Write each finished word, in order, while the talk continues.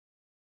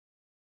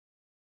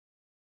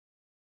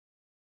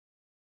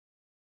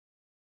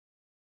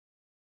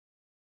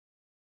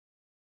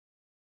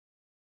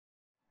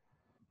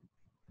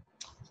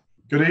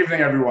Good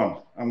evening, everyone,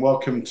 and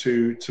welcome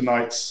to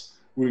tonight's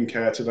Wound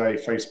Care Today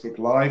Facebook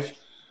Live.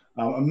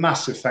 A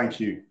massive thank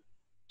you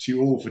to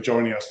you all for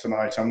joining us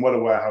tonight. I'm well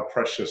aware how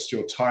precious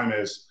your time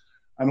is,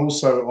 and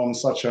also on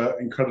such an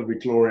incredibly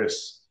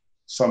glorious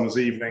summer's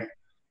evening.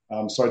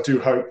 So I do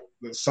hope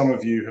that some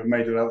of you have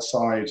made it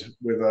outside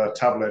with a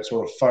tablet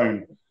or a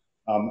phone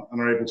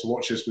and are able to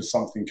watch this with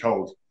something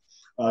cold.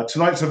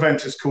 Tonight's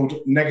event is called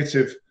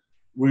Negative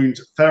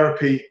Wound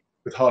Therapy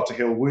with Hard to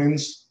Heal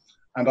Wounds.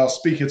 And our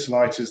speaker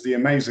tonight is the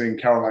amazing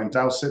Caroline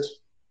Dowsett,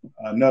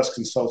 a nurse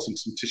consultant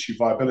in tissue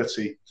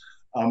viability,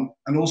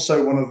 and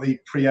also one of the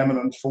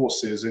preeminent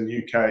forces in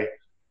UK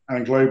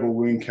and global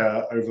wound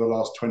care over the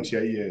last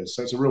 28 years.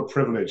 So it's a real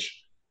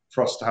privilege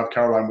for us to have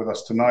Caroline with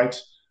us tonight.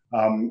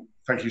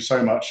 Thank you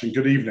so much and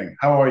good evening.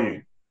 How are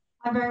you?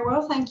 I'm very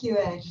well, thank you,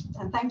 Ed,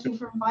 and thank you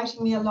for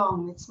inviting me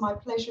along. It's my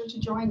pleasure to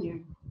join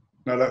you.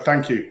 No,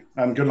 thank you,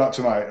 and good luck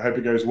tonight. I hope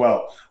it goes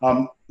well.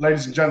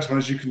 Ladies and gentlemen,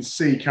 as you can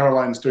see,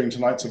 Caroline's doing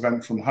tonight's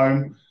event from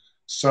home,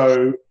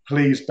 so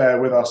please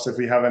bear with us if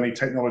we have any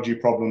technology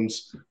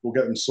problems. We'll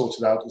get them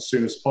sorted out as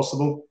soon as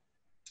possible.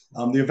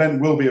 The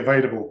event will be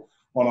available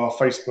on our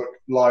Facebook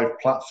Live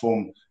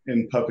platform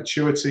in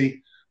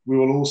perpetuity. We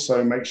will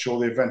also make sure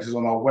the event is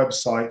on our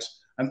website,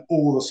 and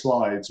all the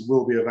slides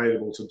will be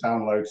available to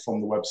download from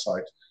the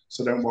website,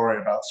 so don't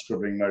worry about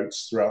scribbling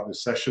notes throughout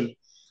this session.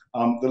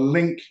 The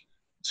link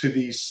to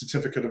the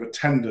certificate of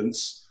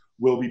attendance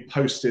will be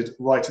posted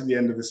right at the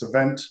end of this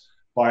event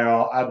by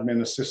our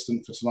admin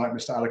assistant for tonight,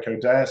 Mr. Alec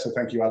O'Dare. So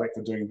thank you, Alec,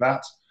 for doing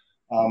that.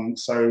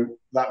 So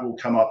that will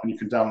come up and you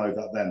can download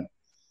that then.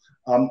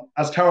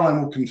 As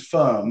Caroline will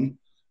confirm,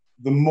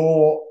 the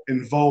more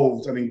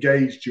involved and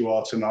engaged you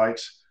are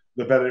tonight,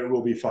 the better it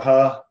will be for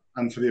her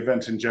and for the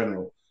event in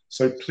general.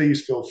 So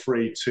please feel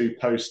free to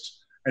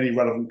post any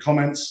relevant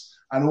comments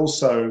and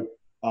also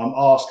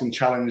ask and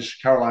challenge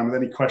Caroline with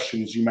any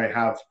questions you may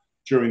have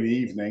during the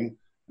evening,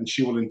 and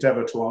she will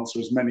endeavour to answer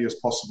as many as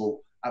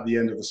possible at the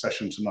end of the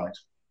session tonight.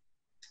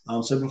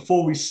 So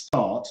before we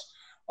start,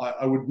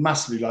 I would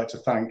massively like to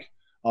thank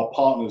our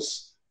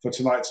partners for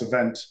tonight's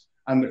event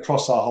and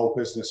across our whole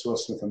business,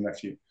 Smith and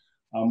Nephew.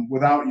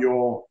 Without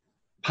your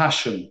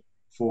passion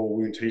for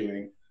wound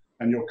healing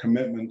and your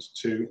commitment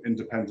to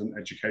independent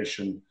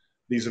education,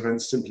 these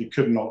events simply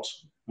could not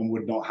and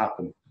would not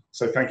happen.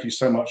 So thank you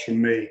so much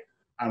from me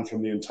and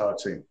from the entire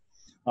team.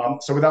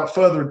 So without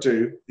further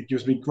ado, it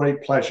gives me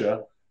great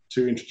pleasure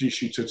to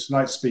introduce you to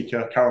tonight's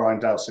speaker, Caroline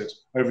Dowsett.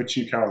 Over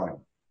to you, Caroline.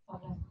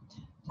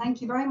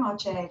 Thank you very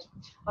much, Ed.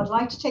 I'd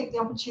like to take the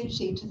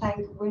opportunity to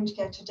thank Wound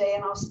Care Today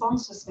and our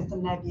sponsor, Smith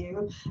and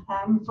Nephew,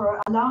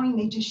 for allowing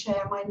me to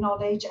share my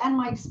knowledge and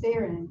my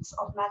experience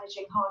of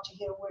managing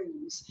hard-to-heal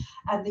wounds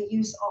and the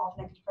use of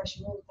negative pressure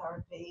wound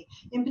therapy,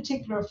 in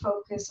particular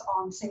focus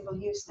on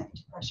single-use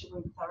negative pressure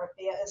wound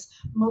therapy, as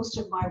most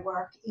of my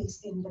work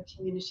is in the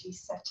community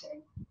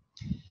setting.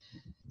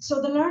 So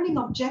the learning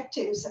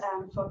objectives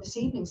for this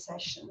evening's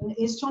session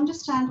is to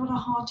understand what a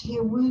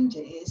hard-to-heal wound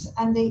is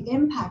and the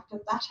impact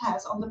that that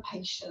has on the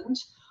patient,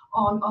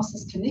 on us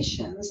as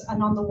clinicians,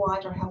 and on the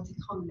wider health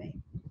economy.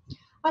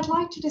 I'd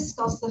like to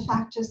discuss the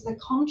factors that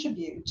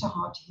contribute to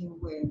hard-to-heal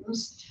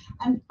wounds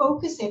and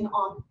focusing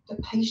on the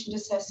patient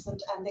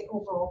assessment and the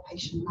overall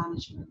patient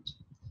management.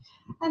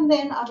 And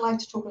then I'd like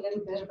to talk a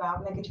little bit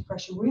about negative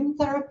pressure wound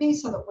therapy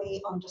so that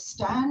we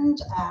understand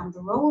the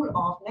role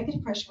of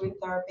negative pressure wound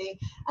therapy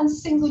and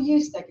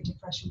single-use negative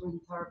pressure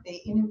wound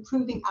therapy in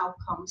improving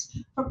outcomes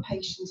for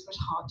patients with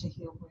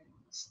hard-to-heal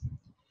wounds.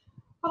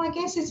 But I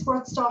guess it's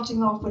worth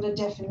starting off with a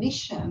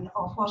definition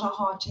of what a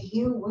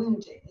hard-to-heal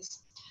wound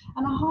is.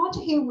 And a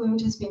hard-to-heal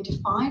wound has been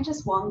defined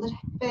as one that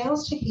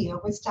fails to heal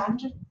with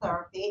standard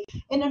therapy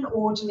in an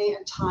orderly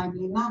and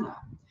timely manner.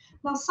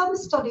 Now, some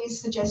studies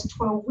suggest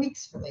 12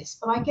 weeks for this,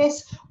 but I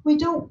guess we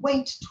don't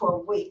wait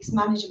 12 weeks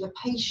managing a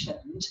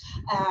patient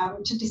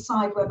to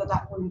decide whether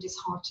that wound is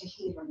hard to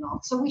heal or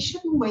not. So we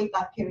shouldn't wait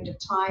that period of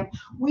time.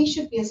 We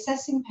should be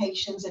assessing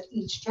patients at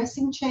each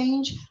dressing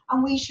change,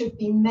 and we should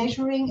be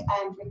measuring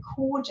and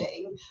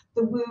recording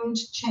the wound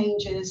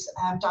changes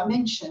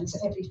dimensions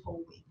every 4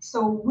 weeks.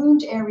 So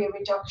wound area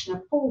reduction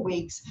at 4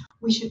 weeks,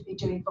 we should be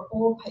doing for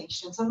all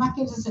patients, and that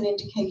gives us an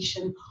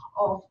indication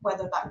of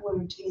whether that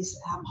wound is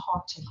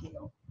hard to heal.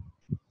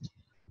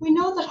 We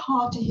know that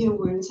hard to heal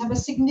wounds have a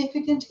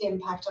significant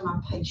impact on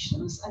our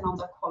patients and on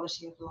their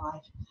quality of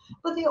life,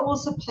 but they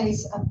also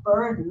place a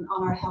burden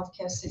on our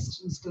healthcare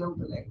systems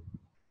globally.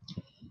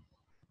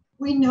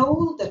 We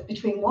know that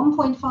between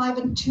 1.5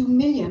 and 2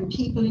 million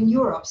people in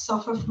Europe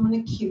suffer from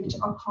an acute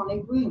or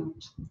chronic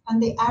wound,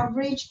 and the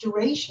average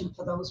duration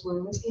for those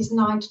wounds is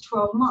 9 to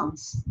 12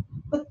 months.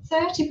 But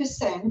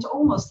 30%,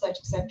 almost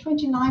 30%,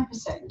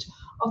 29%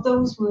 of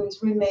those wounds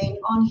remain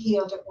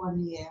unhealed at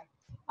 1 year.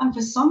 And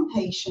for some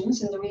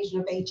patients, in the region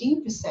of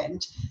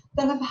 18%,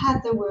 they'll have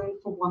had their wound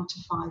for 1 to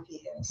 5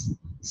 years.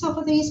 So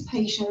for these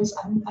patients,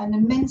 an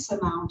immense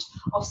amount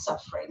of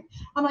suffering.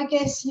 And I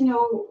guess, you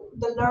know,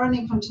 the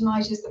learning from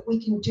tonight is that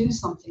we can do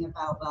something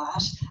about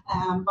that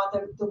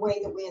by the way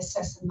that we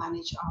assess and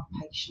manage our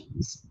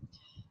patients.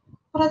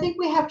 But I think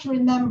we have to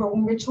remember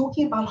when we're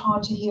talking about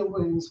hard to heal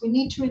wounds, we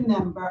need to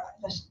remember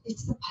that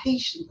it's the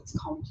patient that's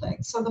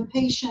complex. So the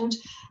patient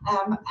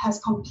has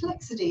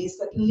complexities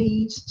that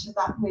lead to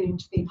that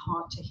wound being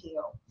hard to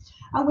heal.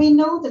 And we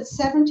know that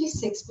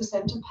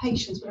 76% of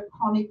patients with a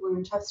chronic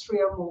wound have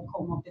 3 or more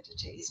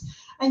comorbidities.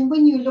 And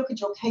when you look at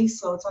your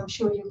caseloads, I'm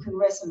sure you can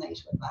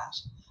resonate with that.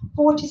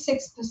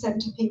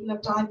 46% of people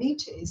have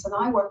diabetes, and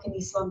I work in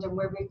East London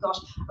where we've got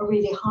a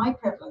really high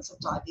prevalence of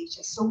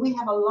diabetes. So we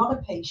have a lot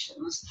of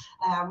patients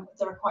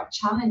that are quite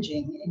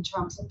challenging in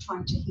terms of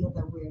trying to heal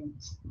their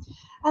wounds.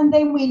 And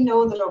then we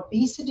know that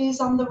obesity is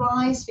on the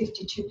rise.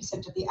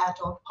 52% of the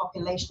adult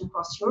population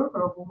across Europe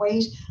are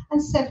overweight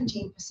and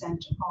 17%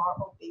 are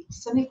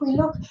obese. And if we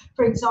look,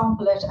 for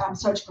example, at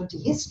surgical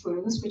dehisced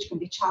wounds, which can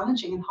be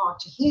challenging and hard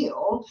to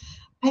heal,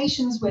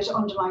 patients with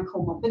underlying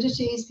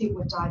comorbidities,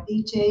 people with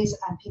diabetes,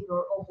 and people who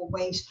are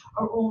overweight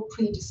are all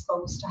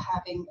predisposed to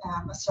having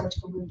a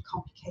surgical wound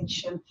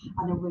complication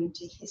and a wound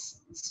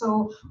dehiscence.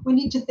 So we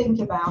need to think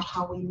about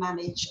how we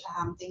manage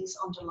these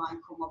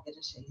underlying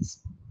comorbidities.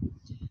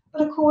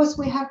 But of course,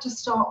 we have to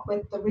start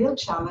with the real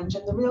challenge,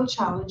 and the real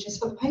challenge is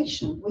for the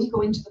patient. We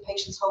go into the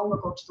patient's home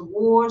or go to the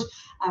ward,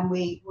 and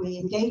we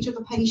engage with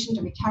the patient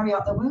and we carry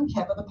out the wound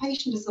care, but the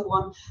patient is the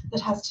one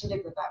that has to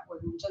live with that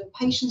wound. And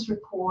patients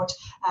report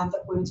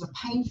that wounds are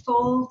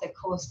painful, they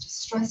cause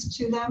distress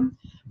to them.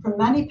 For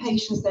many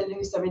patients, they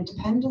lose their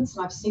independence,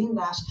 and I've seen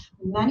that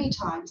many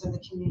times in the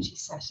community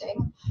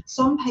setting.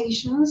 Some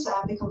patients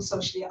become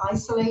socially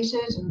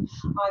isolated, and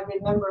I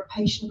remember a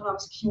patient when I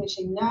was a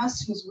community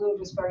nurse whose wound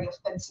was very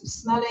offensive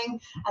smelling,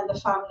 and the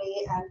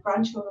family and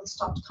grandchildren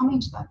stopped coming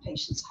to that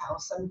patient's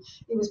house, and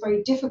it was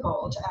very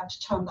difficult to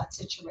turn that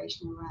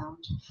situation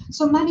around.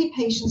 So many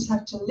patients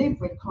have to live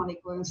with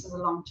chronic wounds as a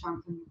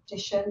long-term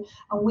condition,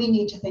 and we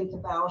need to think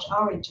about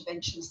our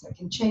interventions that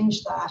can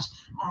change that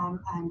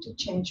and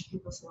change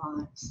people's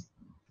lives.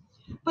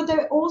 But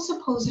they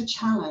also pose a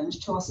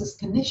challenge to us as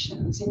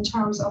clinicians in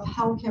terms of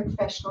healthcare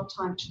professional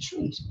time to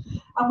treat.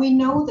 And we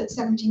know that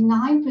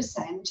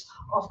 79%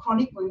 of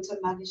chronic wounds are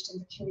managed in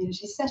the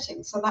community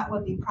setting. So that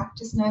will be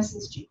practice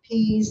nurses,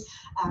 GPs,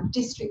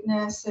 district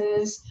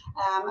nurses,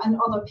 and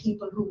other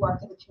people who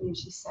work in the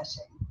community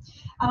setting.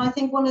 And I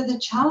think one of the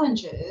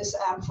challenges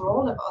for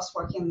all of us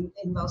working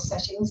in those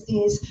settings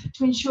is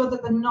to ensure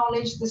that the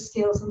knowledge, the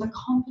skills, and the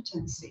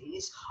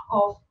competencies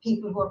of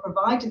people who are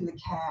providing the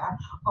care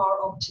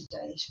are up to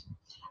date.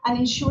 And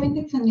ensuring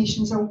that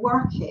clinicians are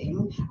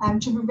working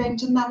to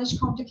prevent and manage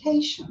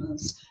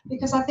complications.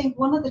 Because I think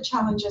one of the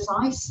challenges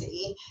I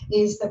see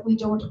is that we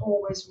don't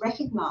always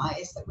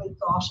recognise that we've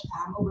got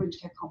a wound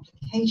care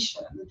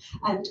complication,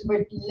 and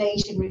we're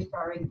late in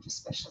referring for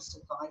specialist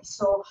advice.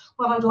 So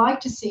what I'd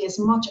like to see is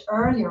much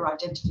earlier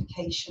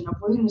identification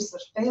of wounds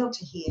that fail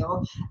to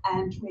heal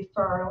and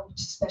referral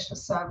to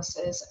specialist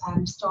services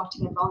and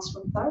starting advanced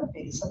wound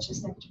therapies such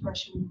as neck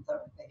depression wound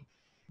therapy.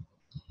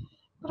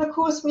 But of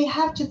course, we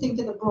have to think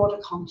of the broader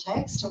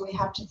context, and we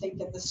have to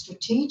think of the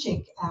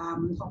strategic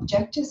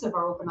objectives of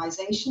our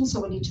organisation.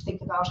 So we need to think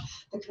about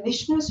the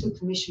commissioners who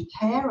commission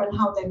care and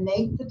how they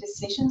make the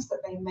decisions that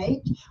they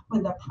make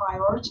when they're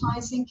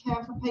prioritising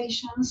care for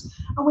patients.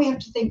 And we have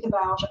to think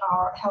about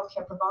our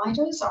healthcare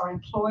providers, our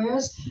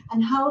employers,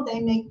 and how they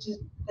make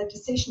the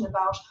decision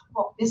about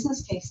what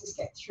business cases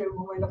get through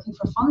when we're looking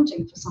for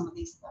funding for some of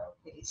these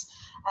therapies.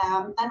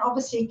 And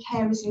obviously,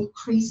 care is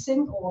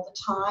increasing all the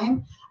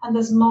time, and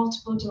there's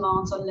multiple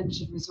demands on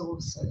limited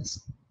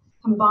resources.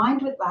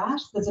 Combined with that,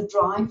 there's a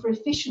drive for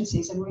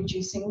efficiencies and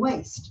reducing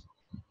waste,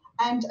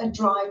 and a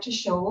drive to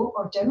show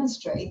or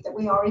demonstrate that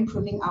we are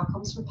improving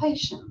outcomes for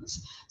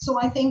patients. So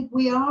I think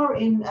we are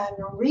in an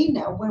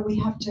arena where we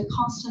have to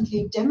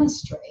constantly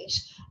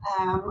demonstrate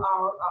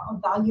our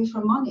value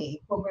for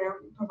money when we're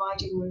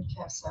providing wound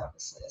care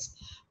services.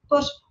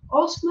 But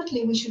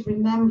ultimately, we should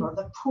remember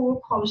that poor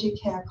quality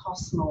care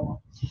costs more.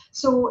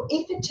 So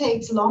if it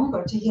takes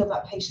longer to heal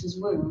that patient's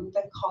wound,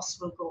 then costs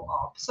will go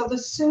up. So the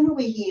sooner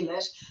we heal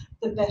it,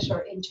 the better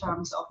in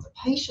terms of the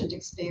patient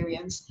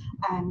experience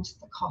and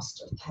the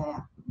cost of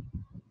care.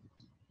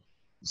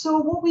 So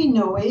what we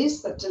know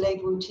is that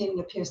delayed wound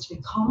healing appears to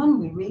be common.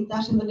 We read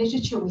that in the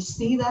literature, we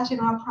see that in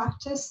our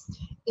practice.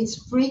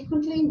 It's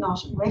frequently not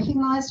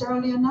recognised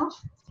early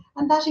enough,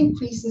 and that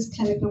increases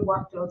clinical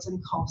workloads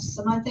and costs.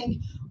 And I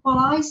think what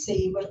I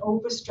see with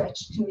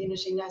overstretched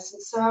community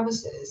nursing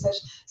services, that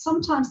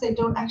sometimes they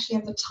don't actually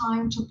have the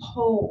time to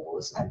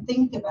pause and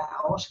think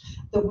about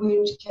the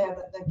wound care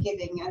that they're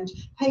giving. And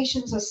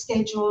patients are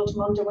scheduled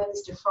Monday,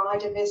 Wednesday,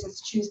 Friday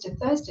visits, Tuesday,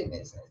 Thursday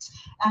visits.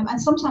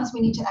 And sometimes we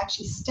need to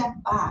actually step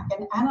back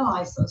and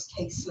analyse those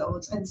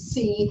caseloads and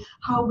see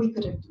how we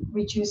could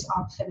reduce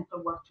our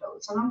clinical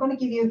workloads. And I'm going to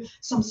give you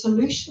some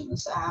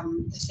solutions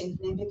this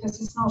evening,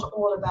 because it's not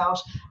all about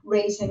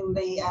raising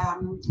the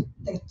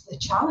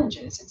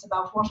challenges. It's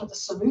about what are the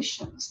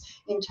solutions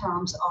in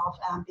terms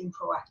of being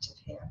proactive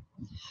here.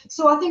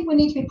 So I think we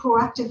need to be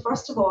proactive,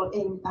 first of all,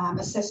 in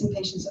assessing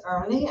patients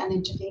early and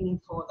intervening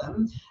for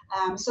them,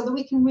 so that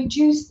we can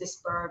reduce this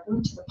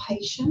burden to the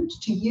patient,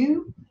 to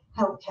you,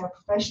 healthcare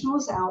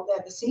professionals out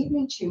there this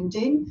evening tuned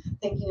in,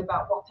 thinking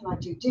about what can I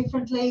do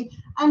differently,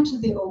 and to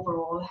the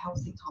overall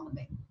health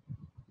economy.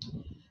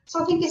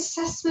 So I think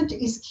assessment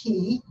is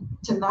key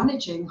to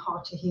managing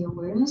hard to heal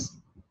wounds.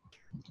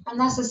 And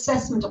that's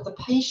assessment of the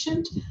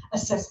patient,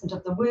 assessment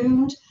of the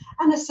wound,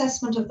 and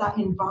assessment of that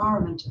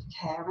environment of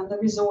care and the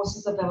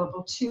resources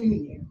available to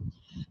you.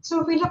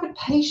 So if we look at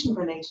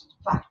patient-related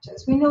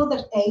factors, we know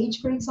that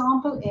age, for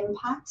example,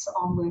 impacts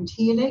on wound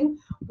healing.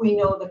 We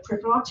know that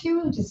peripheral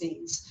arterial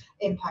disease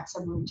impacts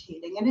on wound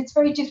healing, and it's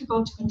very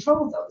difficult to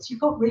control those. You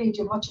can't really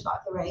do much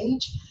about your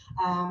age,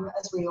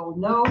 as we all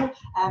know.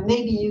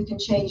 Maybe you can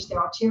change the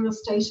arterial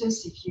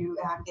status if you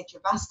get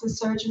your vascular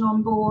surgeon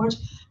on board.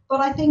 But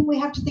I think we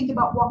have to think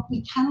about what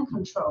we can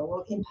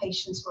control in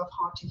patients who have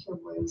hard to heal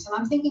wounds. And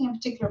I'm thinking in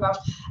particular about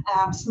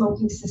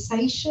smoking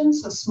cessation.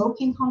 So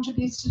smoking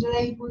contributes to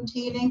delayed wound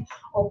healing.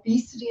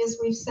 Obesity, as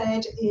we've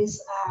said,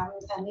 is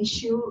an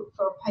issue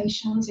for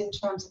patients in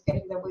terms of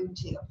getting their wound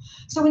healed.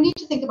 So we need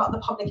to think about the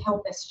public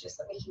health messages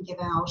that we can give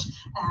out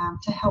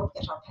to help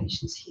get our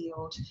patients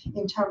healed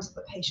in terms of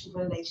the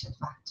patient-related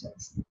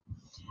factors.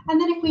 And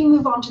then if we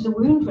move on to the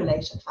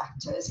wound-related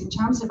factors, in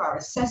terms of our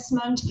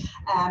assessment,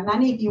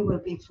 many of you will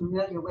be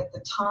familiar with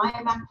the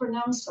TIME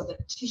acronym, so the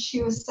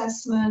tissue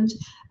assessment,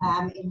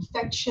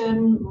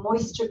 infection,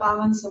 moisture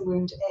balance, and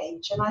wound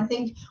age. And I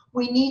think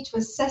we need to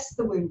assess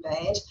the wound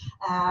bed,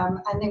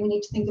 and then we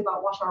need to think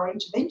about what our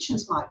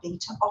interventions might be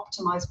to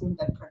optimize wound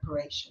bed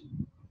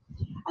preparation.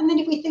 And then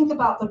if we think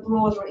about the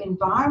broader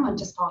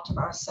environment as part of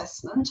our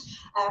assessment,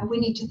 we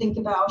need to think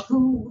about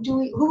who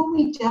are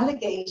we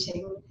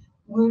delegating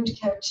wound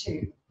care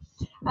to.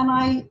 And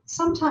I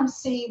sometimes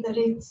see that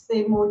it's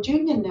the more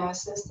junior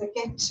nurses that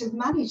get to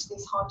manage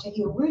these hard to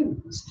heal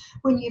wounds,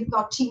 when you've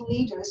got team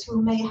leaders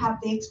who may have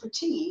the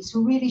expertise,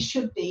 who really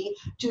should be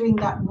doing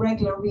that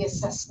regular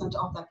reassessment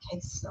of their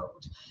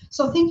caseload.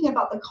 So thinking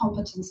about the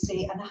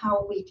competency and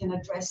how we can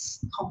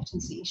address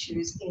competency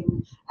issues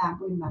in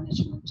wound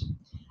management.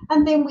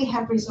 And then we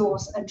have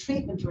resource and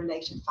treatment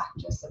related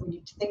factors that we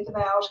need to think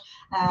about.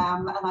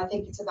 And I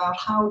think it's about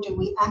how do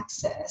we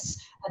access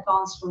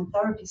advanced wound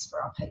therapies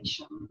for our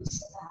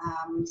patients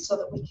so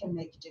that we can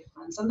make a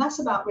difference. And that's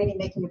about really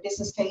making a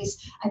business case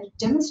and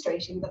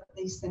demonstrating that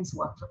these things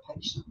work for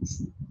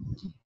patients.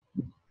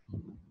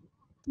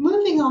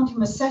 Moving on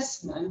from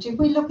assessment, if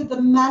we look at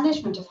the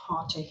management of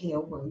hard to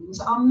heal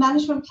wounds, our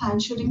management plan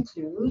should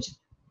include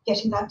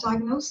getting that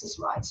diagnosis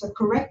right. So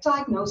correct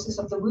diagnosis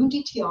of the wound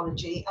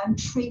etiology and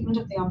treatment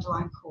of the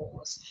underlying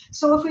cause.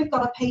 So if we've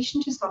got a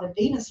patient who's got a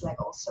venous leg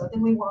ulcer,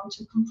 then we want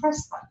to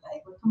compress that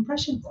leg with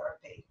compression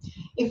therapy.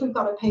 If we've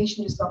got a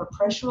patient who's got a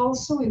pressure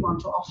ulcer, we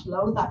want to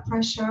offload that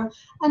pressure,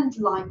 and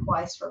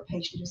likewise for a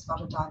patient who's got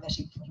a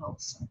diabetic foot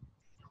ulcer.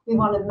 We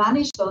want to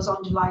manage those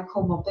underlying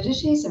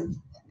comorbidities and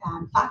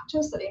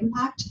factors that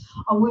impact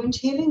on wound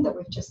healing that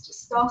we've just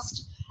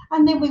discussed.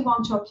 And then we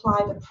want to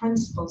apply the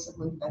principles of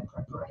wound bed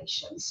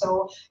preparation.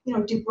 So,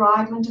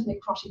 debridement of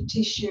necrotic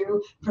tissue,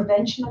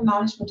 prevention and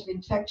management of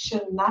infection,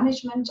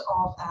 management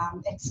of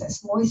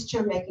excess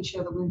moisture, making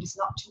sure the wound is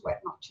not too wet,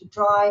 not too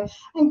dry,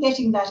 and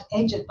getting that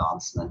edge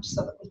advancement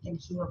so that we can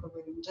heal the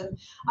wound. And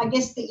I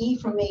guess the E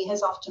for me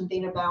has often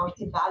been about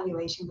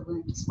evaluating the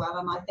wound as well.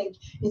 And I think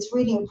it's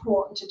really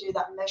important to do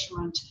that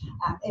measurement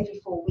every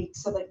 4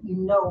 weeks so that you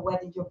know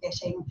whether you're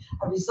getting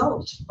a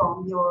result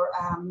from your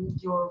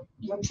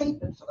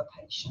treatment for the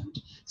patient.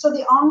 So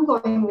the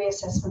ongoing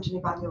reassessment and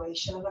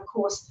evaluation, and of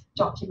course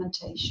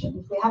documentation.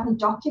 If we haven't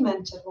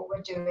documented what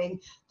we're doing,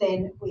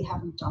 then we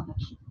haven't done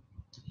it.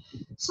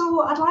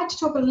 So I'd like to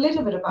talk a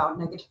little bit about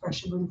negative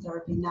pressure wound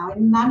therapy now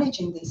in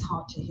managing these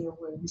hard to heal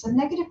wounds. And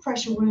negative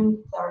pressure wound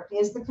therapy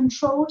is the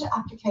controlled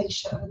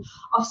application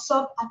of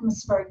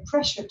subatmospheric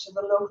pressure to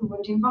the local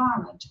wound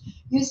environment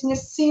using a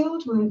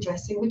sealed wound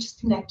dressing which is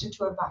connected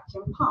to a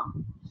vacuum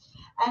pump.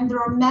 And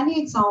there are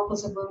many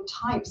examples of wound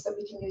types that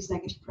we can use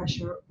negative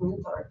pressure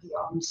wound therapy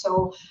on.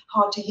 So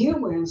hard to heal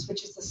wounds,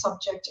 which is the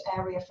subject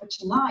area for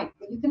tonight,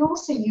 but you can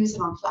also use it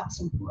on flaps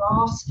and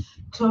grafts,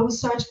 closed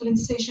surgical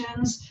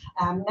incisions,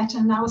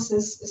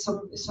 meta-analysis,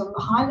 some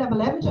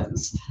high-level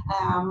evidence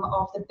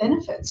of the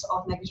benefits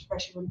of negative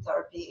pressure wound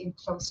therapy in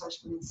closed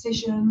surgical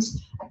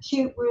incisions,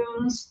 acute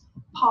wounds,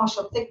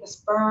 partial thickness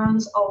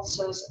burns,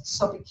 ulcers,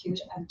 subacute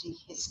and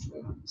dehisced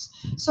wounds.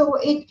 So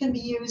it can be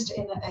used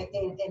in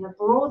a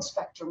broad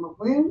spectrum of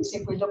wounds.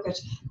 If we look at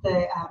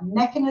the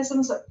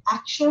mechanisms of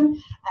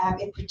action,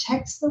 it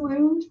protects the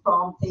wound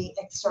from the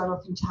external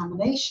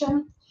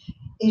contamination.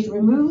 It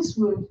removes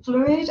wound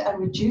fluid and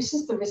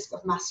reduces the risk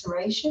of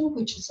maceration,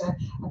 which is a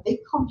big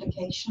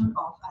complication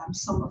of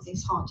some of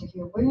these hard to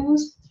heal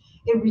wounds.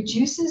 It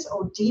reduces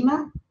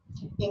oedema,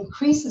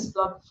 increases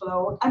blood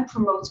flow, and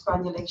promotes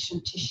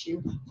granulation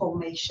tissue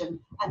formation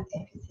and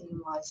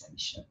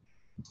epithelialization.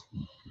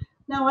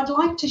 Now, I'd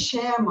like to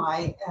share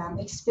my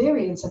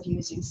experience of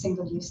using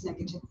single-use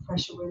negative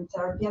pressure wound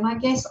therapy, and I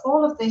guess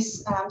all of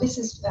this, this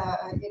is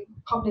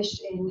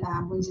published in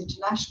Wounds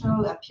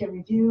International, a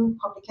peer-reviewed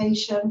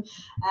publication,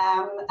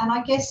 and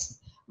I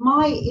guess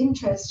My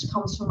interest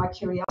comes from my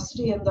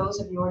curiosity, and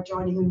those of you who are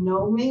joining who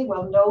know me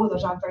will know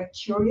that I'm very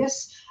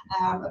curious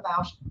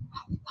about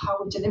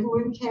how we deliver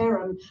wound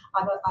care, and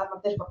I'm a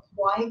bit of a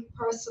quiet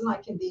person. I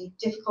can be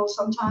difficult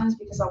sometimes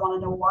because I want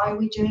to know why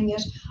we're doing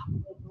it,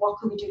 what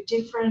can we do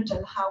different,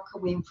 and how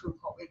can we improve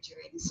what we're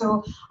doing.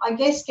 So I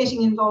guess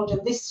getting involved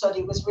in this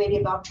study was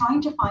really about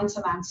trying to find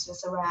some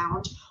answers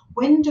around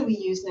when do we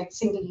use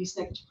single-use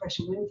negative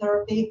pressure wound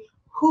therapy,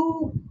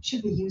 who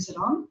should we use it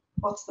on,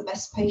 what's the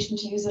best patient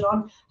to use it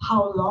on,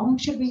 how long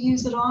should we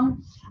use it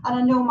on. And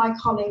I know my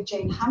colleague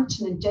Jane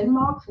Hampton in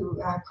Denmark,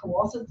 who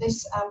co-authored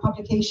this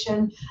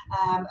publication,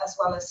 as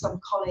well as some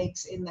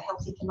colleagues in the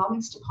health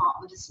economics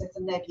department at Smith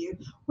and Nephew,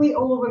 we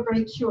all were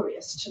very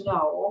curious to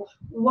know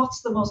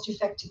what's the most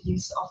effective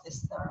use of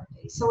this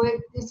therapy. So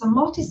it's a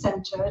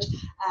multi-centered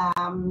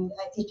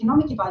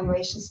economic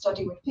evaluation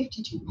study with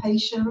 52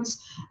 patients.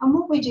 And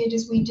what we did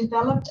is we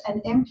developed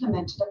and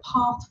implemented a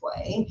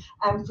pathway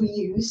for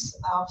use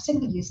of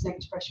single-use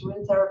negative pressure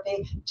wound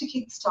therapy to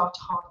kickstart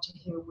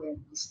hard-to-heal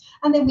wounds.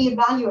 And then we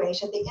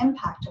evaluated the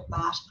impact of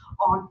that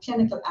on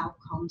clinical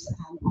outcomes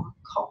and on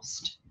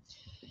cost.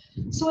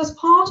 So as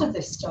part of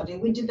this study,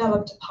 we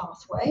developed a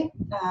pathway,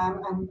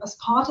 and as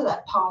part of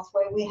that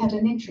pathway, we had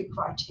an entry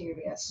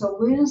criteria. So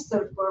wounds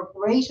that were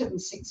greater than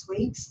 6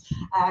 weeks,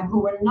 who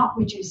were not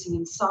reducing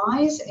in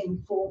size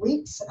in 4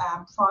 weeks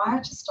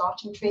prior to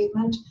starting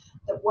treatment,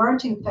 that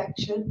weren't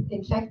infected,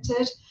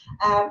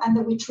 and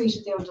that we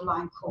treated the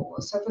underlying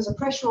cause. So if it was a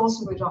pressure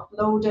ulcer, we'd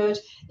offloaded.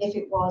 If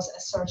it was a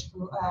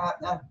surgical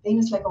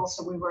venous leg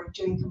ulcer, we were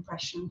doing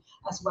compression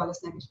as well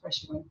as negative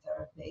pressure wound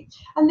therapy.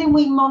 And then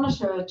we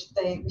monitored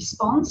the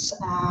response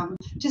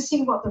to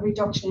see what the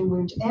reduction in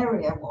wound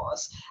area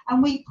was.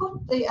 And we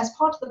put as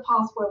part of the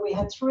pathway, we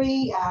had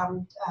 3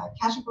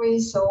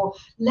 categories. So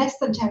less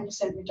than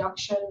 10%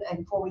 reduction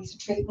in 4 weeks of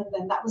treatment,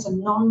 then that was a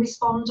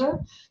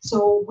non-responder.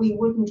 So we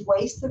wouldn't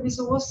waste the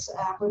resource.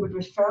 We would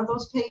refer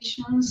those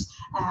patients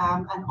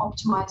and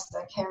optimize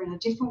their care in a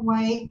different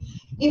way.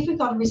 If we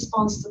got a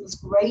response that was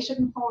greater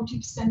than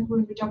 40%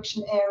 wound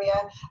reduction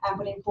area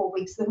within 4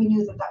 weeks, then we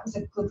knew that that was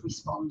a good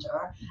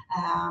responder.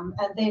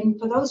 And then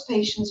for those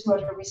patients who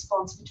had a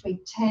response between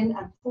 10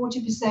 and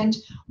 40%,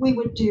 we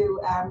would do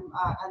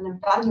an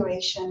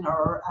evaluation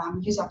or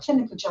use our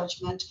clinical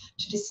judgment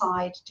to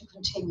decide to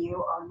continue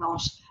or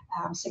not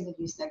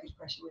single-use negative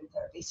pressure wound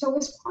therapy. So it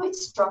was quite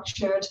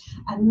structured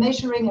and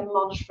measuring and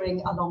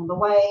monitoring along the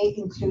way,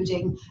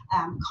 including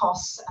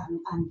costs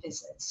and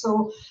visits.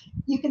 So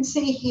you can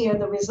see here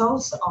the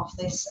results of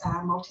this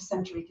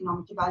multi-center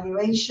economic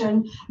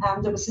evaluation.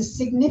 There was a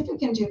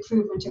significant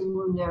improvement in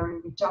wound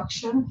area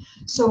reduction.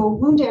 So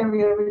wound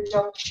area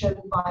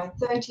reduction by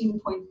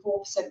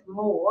 13.4%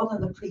 more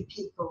than the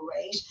pre-PICO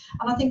rate.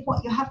 And I think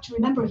what you have to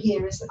remember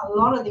here is a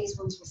lot of these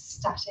wounds were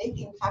static.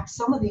 In fact,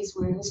 some of these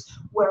wounds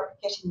were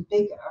getting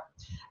bigger.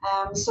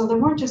 So they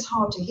weren't just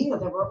hard to heal,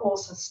 they were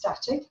also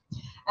static.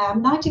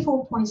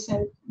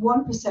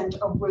 94.1%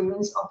 of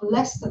wounds of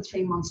less than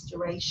 3 months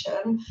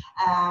duration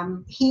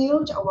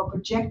healed or were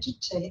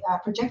projected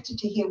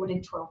to heal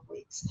within 12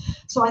 weeks.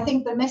 So I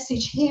think the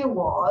message here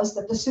was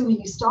that the sooner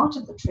you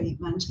started the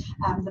treatment,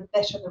 the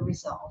better the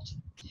result.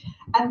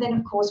 And then,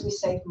 of course, we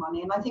save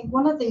money. And I think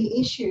one of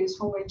the issues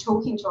when we're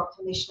talking to our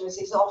commissioners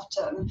is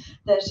often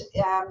that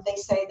they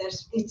say that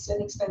it's an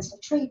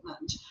expensive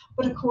treatment.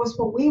 But of course,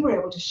 what we were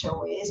able to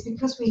show is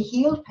because we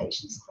healed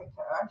patients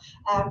quicker,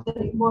 that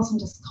it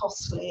wasn't as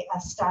costly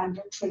as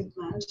standard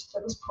treatment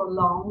that was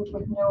prolonged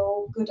with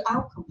no good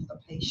outcome for the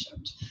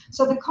patient.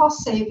 So the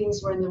cost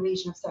savings were in the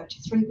region of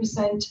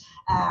 33%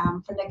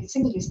 for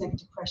single-use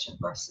negative pressure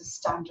versus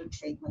standard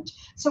treatment.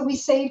 So we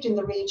saved in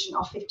the region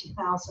of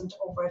 50,000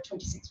 over a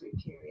 26-week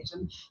period.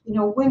 And you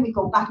know, when we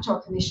go back to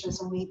our commissioners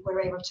and we were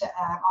able to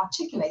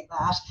articulate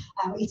that,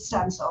 it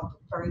stands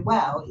up very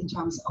well in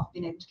terms of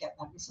being able to get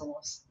that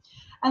resource.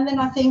 And then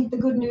I think the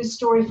good news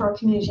story for our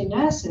community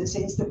nurses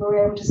is that we're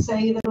able to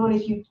say that, well,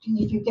 if you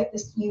get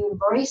this, you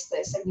embrace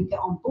this and you get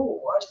on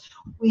board,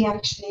 we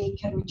actually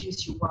can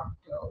reduce your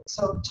workload.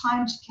 So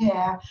time to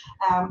care,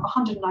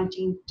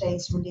 119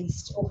 days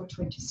released over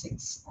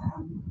 26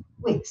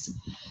 weeks.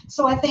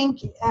 So I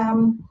think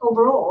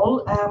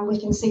overall, we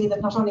can see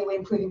that not only are we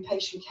improving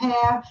patient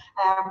care,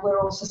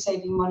 we're also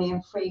saving money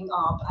and freeing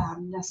up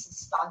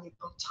nurses'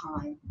 valuable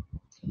time.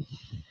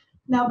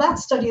 Now that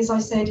study, as I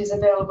said, is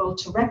available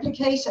to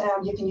replicate.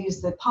 You can use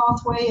the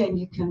pathway and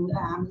you can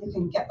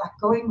get that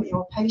going with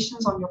your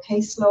patients on your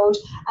caseload.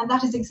 And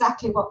that is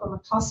exactly what the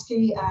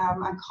McCluskey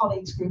and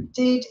colleagues group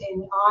did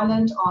in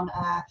Ireland on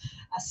a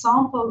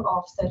sample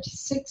of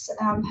 36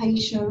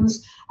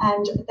 patients,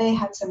 and they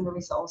had similar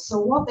results. So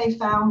what they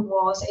found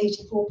was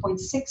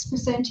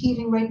 84.6%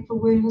 healing rate for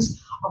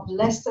wounds of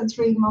less than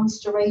 3 months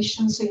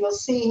duration. So you'll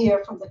see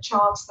here from the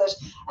charts that,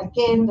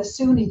 again, the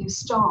sooner you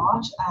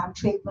start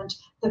treatment,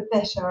 the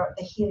better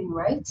the healing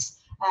rates.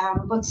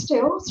 But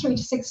still, 3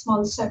 to 6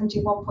 months,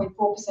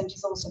 71.4%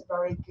 is also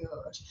very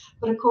good.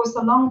 But of course,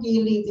 the longer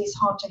you leave these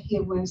hard to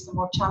heal wounds, the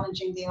more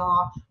challenging they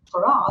are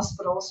for us,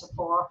 but also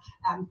for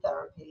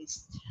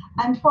therapies.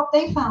 And what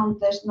they found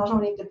that not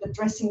only did the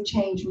dressing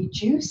change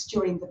reduce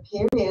during the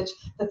period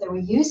that they were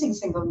using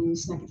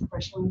single-use negative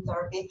pressure wound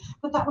therapy,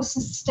 but that was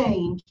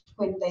sustained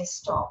when they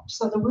stopped.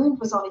 So the wound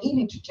was on a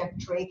healing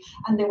trajectory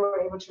and they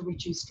were able to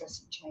reduce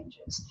dressing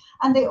changes.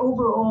 And the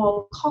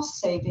overall cost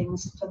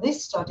savings for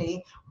this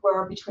study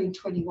were between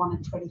 21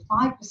 and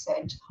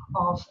 25%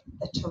 of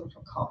the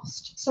total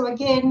cost. So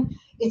again,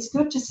 it's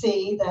good to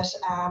see that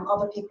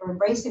other people are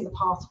embracing the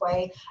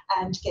pathway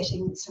and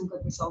getting some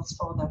good results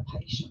for their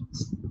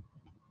patients.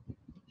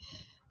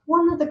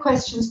 One of the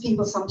questions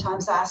people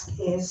sometimes ask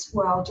is,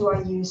 well, do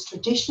I use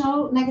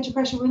traditional negative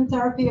pressure wound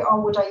therapy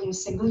or would I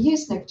use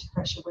single-use negative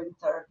pressure wound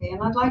therapy?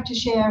 And I'd like to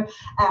share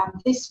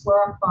this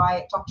work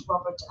by Dr.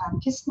 Robert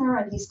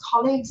Kistner and his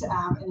colleagues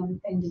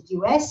in the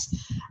US.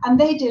 And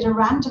they did a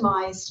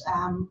randomized,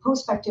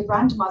 prospective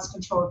randomized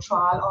controlled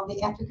trial on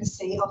the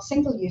efficacy of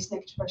single-use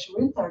negative pressure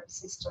wound therapy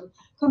system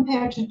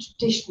compared to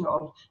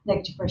traditional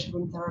negative pressure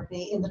wound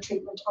therapy in the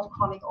treatment of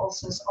chronic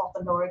ulcers of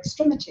the lower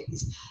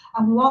extremities.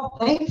 And what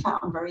they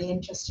found very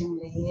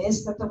interestingly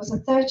is that there was a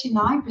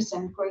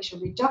 39% greater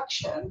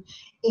reduction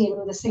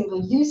in the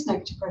single-use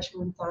negative pressure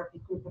wound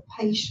therapy group of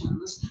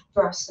patients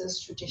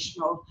versus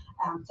traditional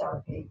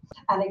therapy.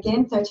 And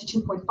again,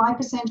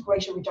 32.5%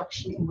 greater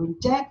reduction in wound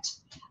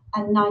depth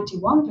and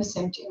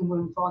 91% in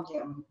wound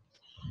volume.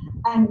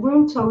 And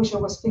wound closure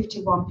was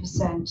 51%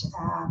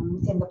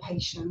 in the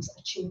patients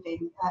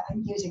achieving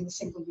using the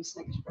single-use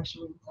negative pressure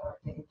wound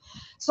therapy.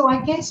 So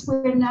I guess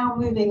we're now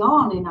moving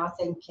on in our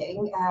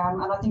thinking,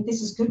 and I think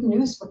this is good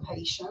news for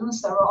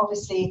patients. There are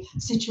obviously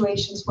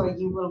situations where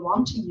you will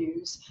want to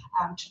use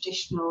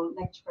traditional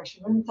negative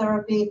pressure wound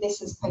therapy.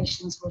 This is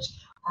patients with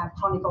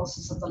chronic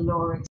ulcers of the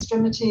lower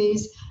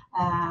extremities.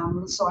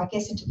 So I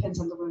guess it depends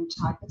on the wound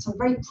type, but some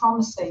very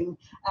promising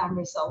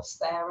results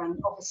there, and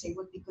obviously it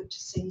would be good to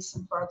see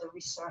some further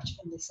research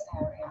in this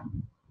area.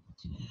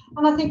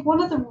 And I think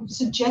one of the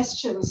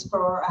suggestions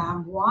for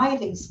why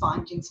these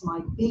findings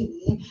might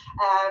be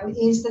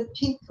is that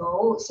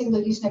PICO,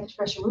 single-use negative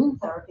pressure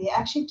wound therapy,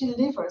 actually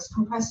delivers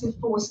compressive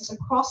forces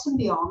across and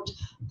beyond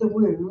the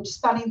wound,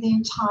 spanning the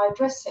entire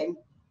dressing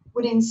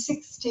within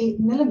 60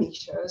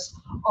 millimeters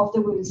of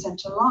the wound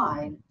center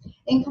line,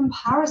 in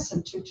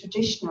comparison to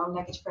traditional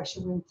negative pressure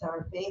wound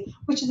therapy,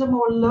 which is a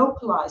more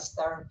localized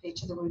therapy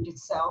to the wound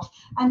itself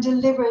and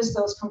delivers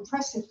those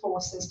compressive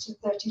forces to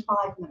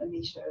 35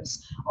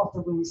 millimeters of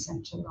the wound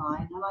center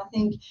line. And I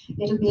think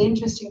it'll be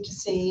interesting to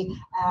see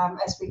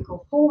as we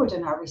go forward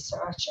in our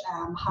research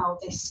how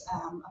this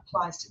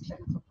applies to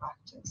clinical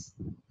practice.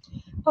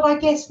 But I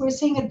guess we're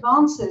seeing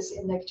advances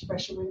in negative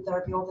pressure wound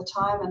therapy all the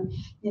time. And,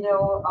 you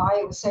know,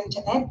 I was saying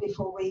to Ed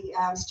before we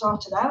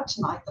started out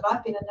tonight that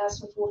I've been a nurse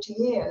for 40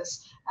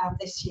 years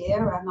this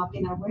year, and I've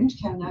been a wound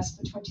care nurse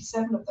for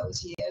 27 of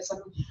those years. And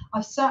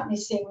I've certainly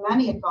seen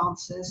many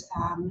advances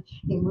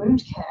in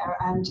wound care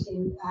and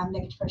in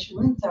negative pressure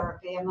wound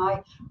therapy. And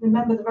I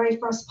remember the very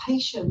first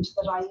patient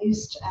that I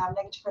used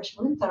negative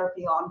pressure wound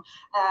therapy on,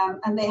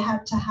 and they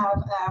had to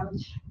have,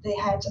 they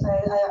had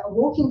a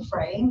walking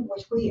frame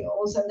with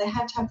wheels, and they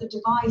had to have the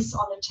device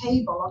on a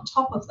table on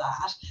top of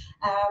that,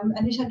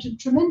 and it had a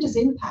tremendous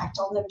impact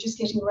on them just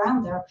getting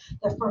around their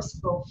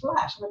first floor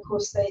flat. And of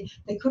course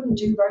they couldn't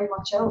do very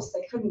much else,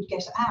 they couldn't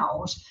get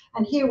out.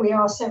 And here we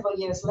are several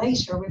years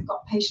later, we've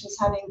got patients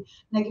having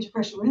negative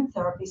pressure wound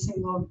therapy,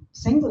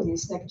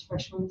 single-use negative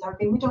pressure wound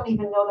therapy. We don't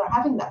even know they're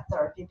having that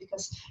therapy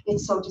because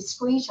it's so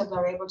discreet and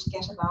they're able to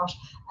get about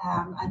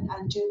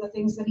and do the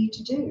things they need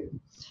to do.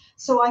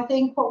 So I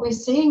think what we're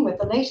seeing with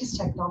the latest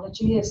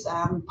technology is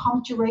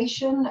pump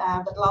duration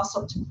that lasts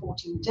up to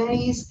 14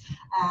 days.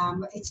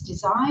 It's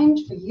designed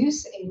for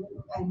use in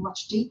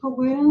much deeper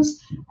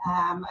wounds,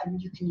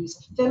 and you can use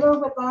a filler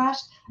with that,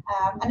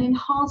 and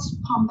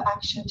enhanced pump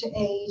action to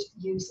aid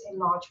use in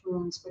large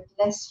wounds with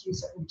less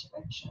user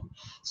intervention.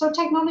 So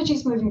technology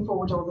is moving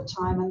forward all the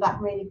time, and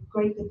that really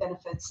greatly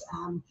benefits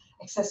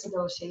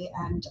accessibility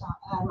and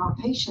our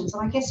patients,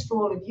 and I guess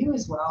for all of you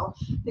as well,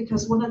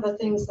 because one of the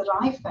things that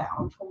I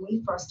found when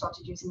we first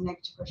started using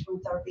negative pressure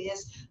wound therapy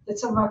is that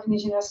some of our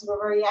community nurses were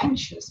very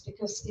anxious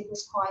because it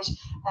was quite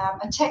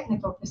a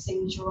technical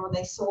procedure, or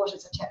they saw it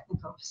as a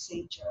technical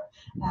procedure.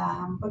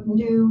 But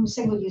new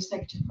single-use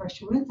negative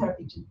pressure wound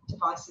therapy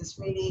devices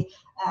really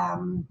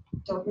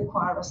don't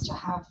require us to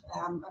have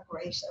a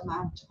great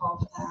amount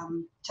of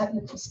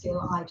technical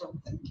skill, I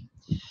don't think.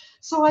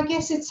 So I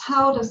guess it's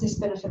how does this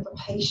benefit the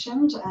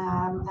patient,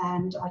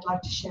 and I'd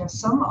like to share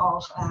some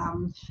of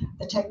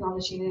the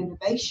technology and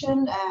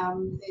innovation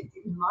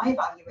in my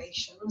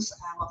evaluations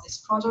of this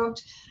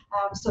product.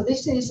 So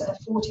this is a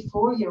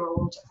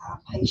 44-year-old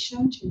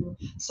patient who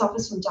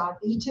suffers from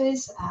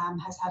diabetes,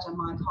 has had a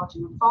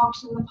myocardial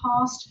infarction in the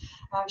past.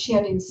 She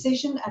had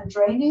incision and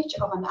drainage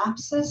of an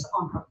abscess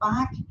on her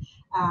back.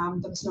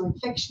 There was no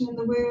infection in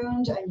the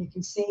wound, and you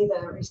can see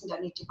there isn't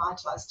any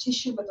devitalized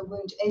tissue, but the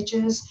wound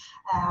edges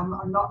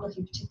are not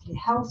looking particularly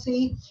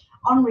healthy.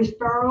 On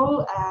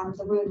referral,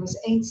 the wound was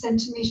 8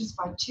 centimetres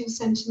by 2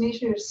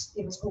 centimetres.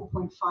 It was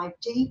 0.5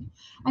 deep,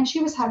 and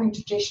she was having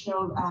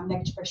traditional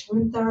negative pressure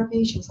wound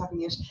therapy. She was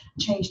having it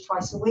changed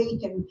twice a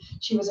week, and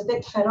she was a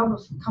bit fed up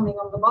of coming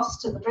on the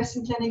bus to the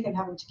dressing clinic and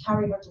having to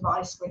carry her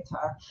device with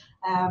her.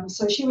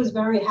 So she was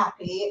very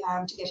happy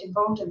to get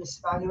involved in this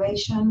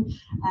evaluation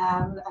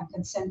and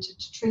consented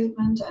to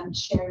treatment and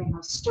sharing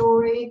her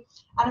story.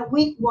 And at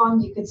week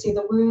 1, you could see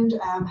the wound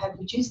had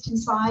reduced in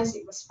size.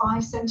 It was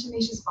 5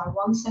 centimetres by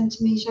 1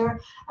 centimetre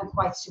and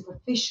quite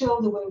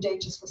superficial. The wound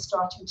edges were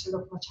starting to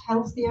look much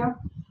healthier.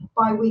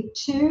 By week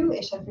 2,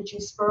 it had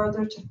reduced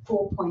further to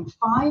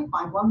 4.5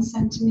 by 1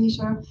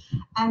 centimetre,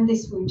 and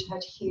this wound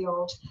had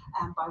healed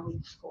by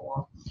week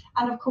 4.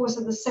 And of course,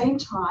 at the same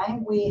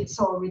time, we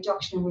saw a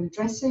reduction in wound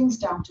dressings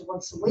down to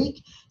once a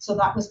week. So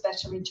that was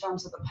better in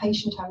terms of the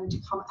patient having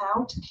to come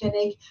out to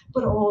clinic,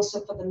 but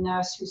also for the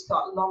nurse who's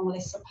got long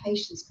lists of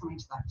patients coming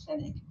to that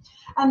clinic.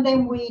 And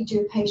then we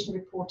do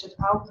patient-reported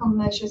outcome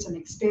measures and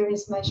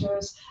experience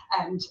measures,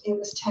 and it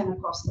was 10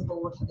 across the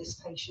board for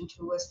this patient,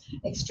 who was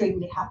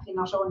extremely happy,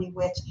 not only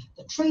with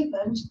the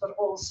treatment, but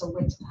also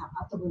with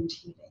the wound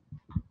healing.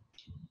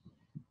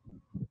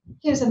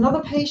 Here's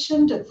another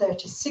patient, a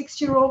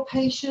 36-year-old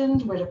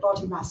patient with a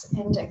body mass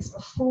index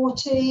of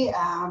 40,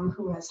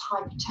 who has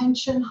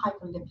hypertension,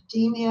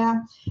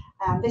 hyperlipidemia.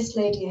 This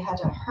lady had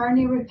a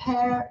hernia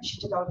repair.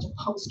 She developed a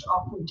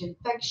post-op wound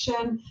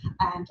infection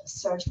and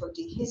surgical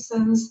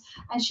dehiscence,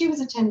 and she was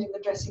attending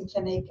the dressing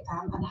clinic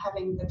and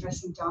having the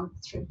dressing done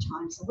 3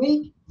 times a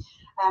week.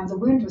 The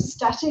wound was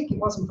static. It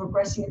wasn't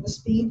progressing at the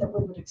speed that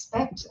we would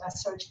expect a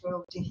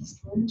surgical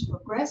dehisced wound to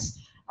progress.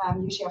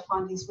 Usually I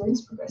find these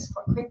wounds progress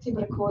quite quickly,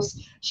 but of course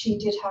she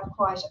did have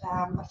quite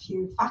a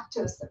few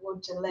factors that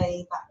would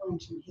delay that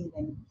wound from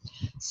healing.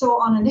 So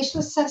on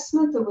initial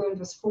assessment, the wound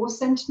was 4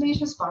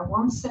 centimetres by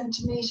 1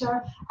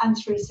 centimetre and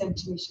 3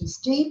 centimetres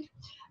deep.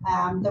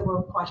 There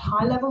were quite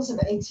high levels of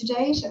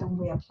exudate, and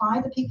we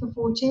applied the Pico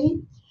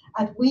 14.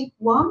 At week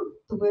 1,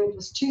 the wound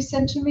was 2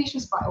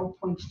 centimetres by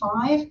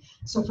 0.5.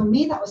 So for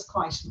me, that was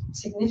quite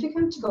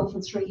significant to go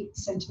from 3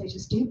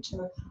 centimetres deep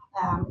to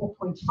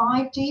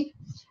 0.5 deep.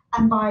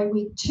 And by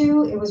week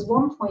 2, it was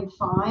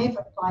 1.5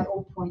 by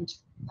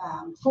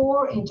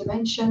 0.4 in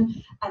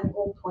dimension and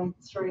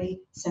 0.3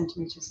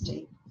 centimetres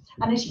deep.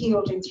 And it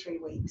healed in 3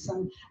 weeks.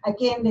 And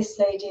again, this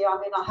lady, I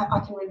mean, I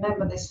can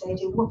remember this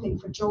lady whooping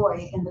for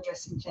joy in the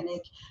dressing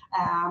clinic,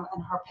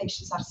 and her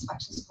patient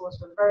satisfaction scores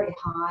were very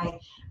high.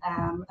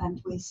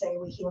 And we say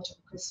we healed her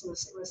for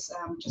Christmas. It was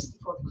just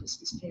before the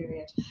Christmas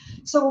period.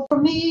 So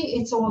for me,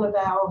 it's all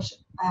about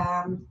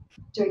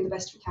doing the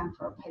best we can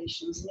for our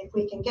patients. And if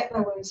we can get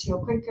their wounds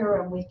healed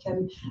quicker, and we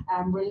can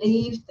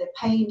relieve the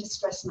pain,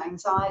 distress, and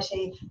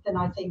anxiety, then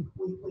I think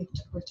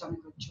we've done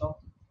a good job.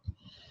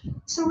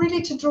 So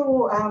really, to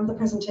draw the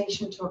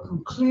presentation to a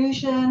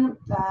conclusion,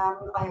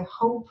 I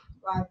hope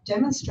I've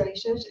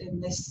demonstrated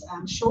in this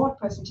short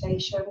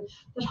presentation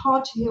that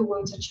hard-to-heal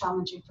wounds are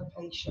challenging for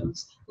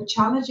patients. They're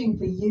challenging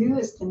for you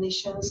as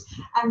clinicians,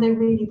 and they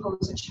really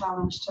pose a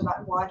challenge to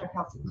that wider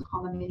health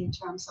economy in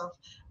terms of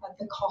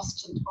the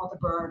cost or the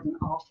burden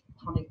of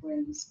chronic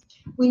wounds.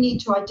 We need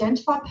to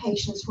identify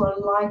patients who are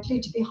likely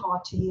to be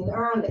hard to heal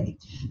early.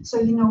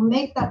 So,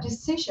 make that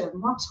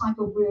decision. What type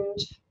of wound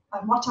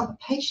and what type of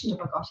patient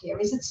have I got here?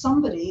 Is it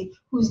somebody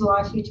who's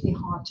likely to be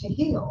hard to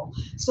heal?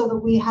 So that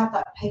we have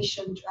that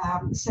patient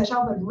set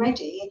up and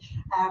ready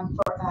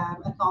for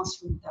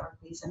advanced wound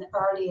therapies and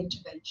early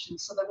intervention,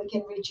 so that we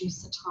can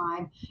reduce the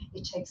time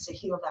it takes to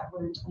heal that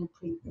wound and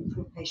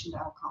improve patient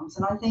outcomes.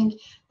 And I think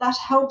that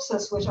helps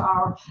us with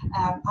our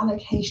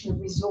allocation of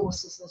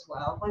resources as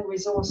well, when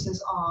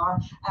resources are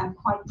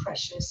quite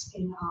precious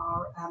in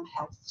our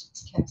health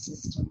care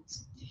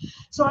systems.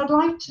 So I'd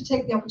like to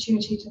take the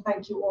opportunity to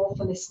thank you all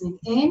for listening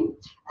in,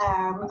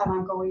 and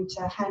I'm going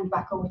to hand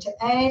back over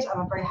to Ed,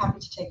 and I'm very happy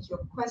to take your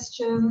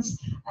questions,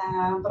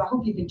 but I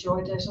hope you've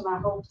enjoyed it, and I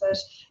hope that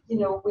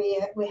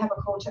we have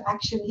a call to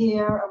action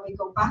here, and we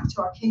go back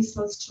to our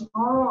caseloads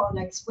tomorrow or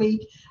next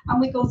week,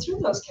 and we go through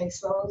those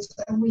caseloads,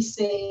 and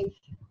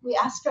we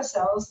ask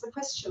ourselves the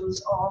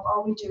questions of,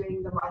 are we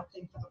doing the right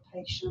thing for the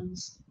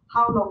patients?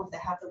 How long have they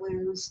had the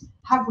wounds?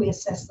 Have we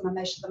assessed them and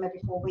measured them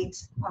every 4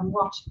 weeks? And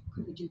what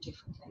could we do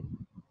differently?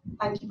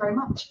 Thank you very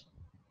much.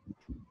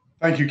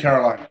 Thank you,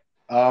 Caroline.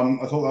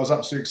 I thought that was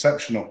absolutely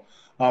exceptional.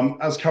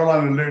 As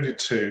Caroline alluded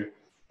to,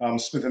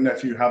 Smith and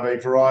Nephew have a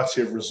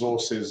variety of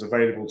resources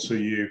available to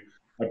you.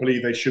 I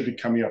believe they should be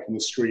coming up on the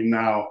screen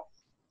now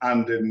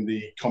and in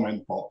the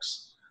comment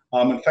box.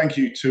 And thank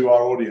you to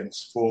our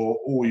audience for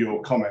all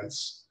your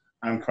comments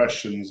and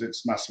questions.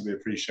 It's massively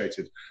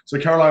appreciated. So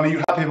Caroline, are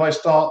you happy if I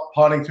start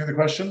piling through the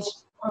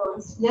questions?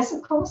 Yes,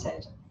 of course,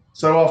 Ed.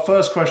 So our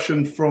first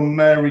question from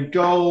Mary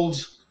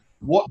Gold: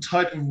 what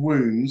type of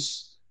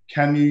wounds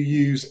can you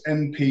use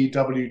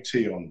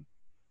NPWT on?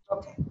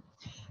 Okay.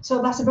 So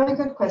that's a very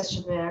good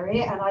question,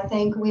 Mary, and I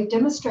think we've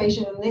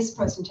demonstrated in this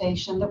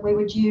presentation that we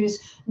would use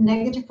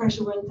negative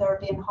pressure wound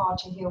therapy in hard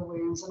to heal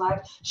wounds, and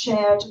I've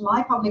shared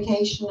my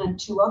publication and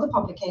 2 other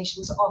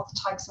publications of the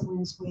types of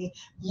wounds we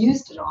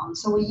used it on.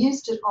 So we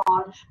used it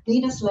on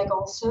venous leg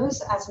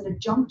ulcers as an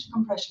adjunct to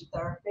compression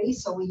therapy.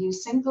 So we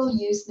use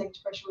single-use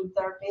negative pressure wound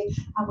therapy,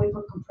 and we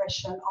put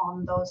compression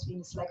on those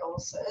venous leg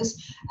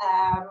ulcers.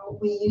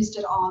 We used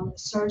it on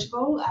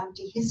surgical and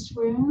dehisced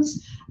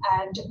wounds,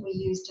 and we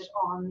used it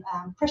on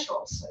pressure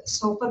ulcers.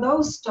 So for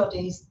those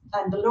studies,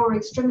 and the lower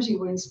extremity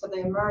wounds for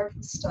the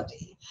American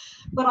study.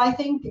 But I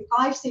think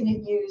I've seen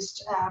it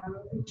used,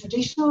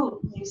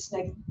 traditional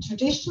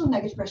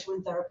negative pressure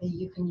wound therapy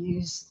you can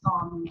use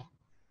on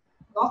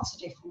lots of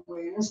different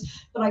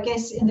wounds, but I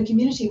guess in the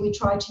community we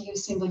try to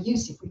use single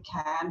use if we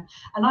can,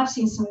 and I've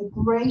seen some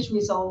great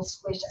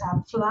results with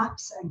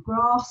flaps and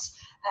grafts.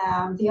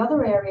 The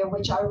other area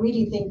which I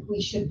really think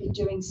we should be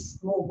doing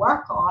more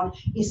work on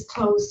is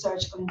closed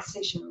surgical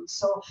incisions.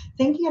 So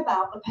thinking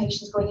about the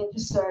patients going in for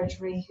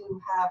surgery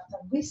who have a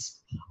risk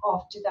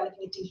of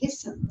developing a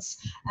dehiscence,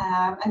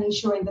 and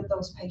ensuring that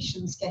those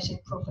patients get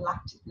it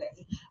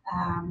prophylactically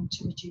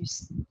to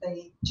reduce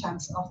the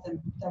chance of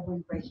their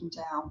wound breaking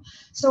down.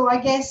 So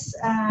I guess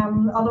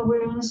other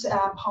wounds,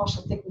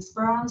 partial thickness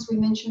burns we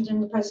mentioned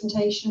in the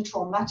presentation,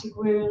 traumatic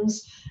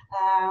wounds.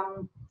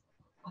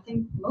 I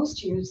think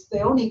most use, the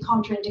only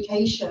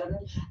contraindication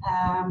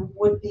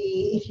would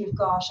be if you've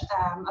got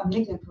a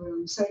malignant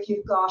wound. So if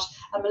you've got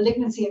a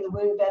malignancy in the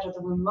wound bed or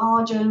the wound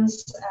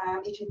margins,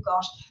 if you've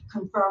got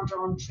confirmed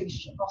or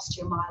untreated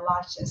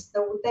osteomyelitis,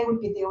 they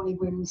would be the only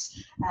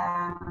wounds,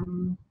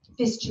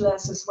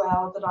 fistulas as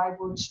well, that I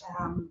would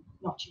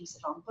not use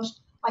it on. But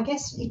I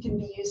guess it can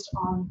be used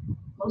on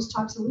most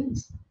types of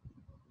wounds.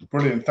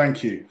 Brilliant,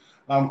 thank you.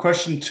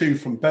 Question 2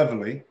 from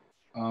Beverly.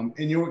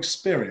 In your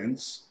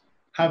experience,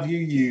 have you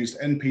used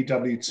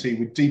NPWT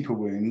with deeper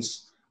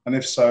wounds, and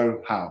if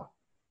so, how?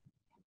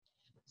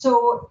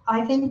 So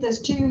I think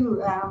there's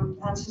 2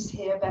 answers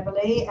here,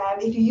 Beverly.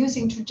 If you're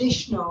using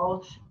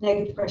traditional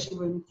negative pressure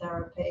wound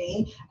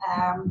therapy,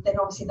 then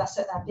obviously that's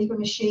a bigger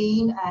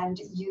machine, and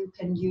you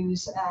can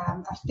use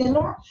a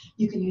filler,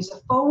 you can use a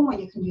foam, or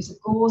you can use a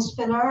gauze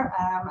filler,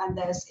 and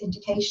there's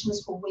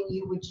indications for when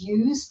you would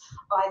use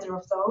either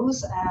of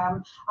those.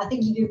 I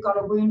think if you've got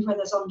a wound where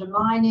there's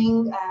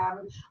undermining,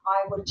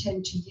 I would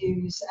tend to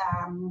use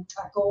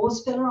a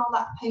gauze filler on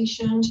that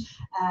patient.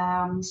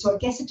 So I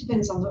guess it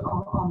depends on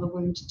the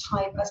wound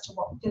type as to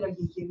what filler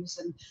you use,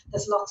 and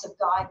there's lots of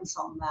guidance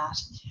on that.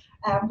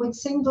 With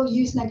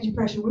single-use negative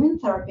pressure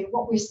wound therapy,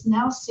 what we're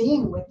now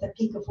seeing with the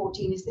Pico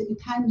 14 is that you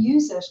can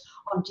use it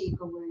on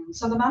deeper wounds.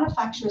 So the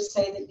manufacturers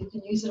say that you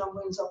can use it on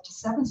wounds up to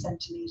 7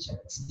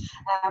 centimeters.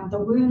 The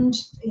wound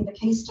in the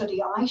case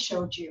study I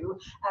showed you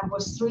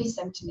was 3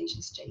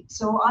 centimeters deep.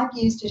 So I've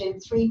used it in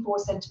 3-4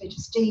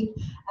 centimeters deep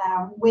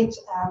with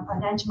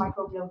an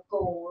antimicrobial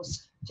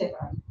gauze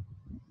filler.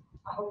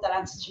 I hope that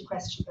answers your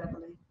question,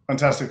 Beverly.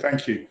 Fantastic,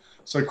 thank you.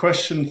 So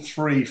question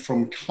 3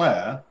 from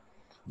Claire.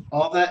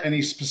 Are there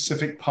any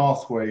specific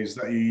pathways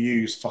that you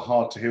use for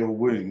hard to heal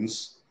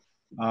wounds?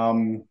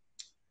 Yeah,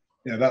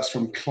 that's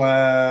from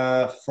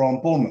Claire from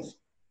Bournemouth.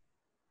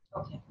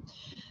 Okay.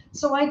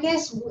 So I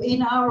guess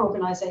in our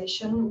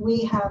organisation,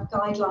 we have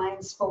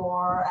guidelines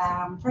for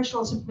pressure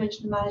ulcer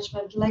prevention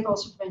management, leg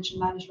ulcer prevention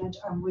management,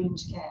 and wound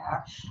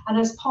care. And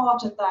as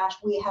part of that,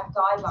 we have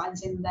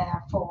guidelines in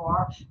there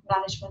for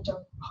management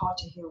of hard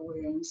to heal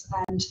wounds.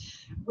 And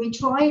we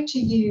try to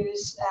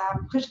use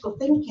critical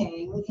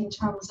thinking in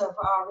terms of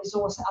our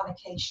resource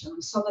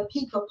allocation. So the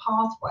PICO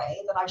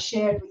pathway that I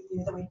shared with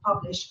you that we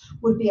published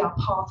would be our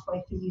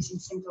pathway for using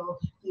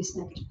single-use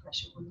negative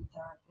pressure wound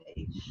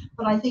therapy.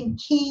 But I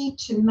think key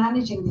to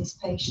managing these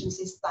patients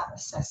is that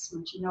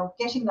assessment,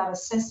 getting that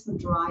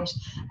assessment right,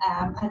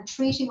 and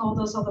treating all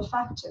those other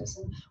factors.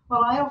 And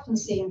what I often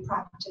see in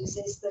practice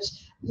is that,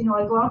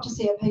 I go out to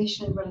see a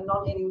patient with a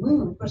non-healing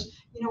wound, but,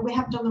 we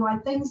haven't done the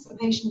right things. The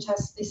patient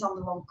is on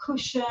the wrong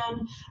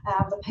cushion,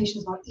 the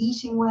patient's not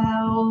eating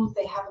well,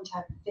 they haven't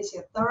had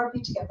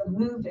physiotherapy to get them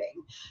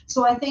moving.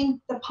 So I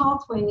think the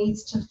pathway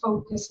needs to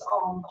focus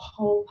on the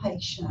whole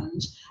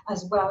patient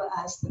as well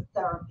as the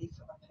therapy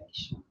for the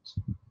patient.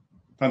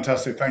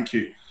 Fantastic, thank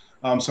you.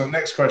 So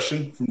next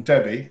question from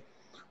Debbie.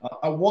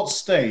 At what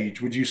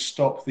stage would you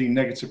stop the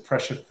negative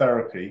pressure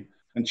therapy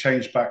and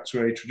change back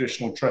to a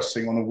traditional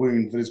dressing on a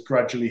wound that is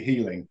gradually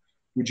healing?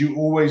 Would you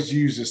always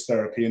use this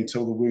therapy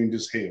until the wound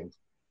is healed?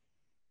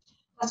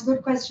 That's a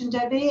good question,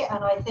 Debbie,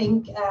 and I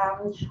think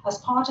as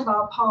part of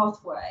our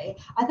pathway,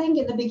 I think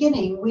at the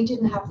beginning we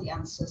didn't have the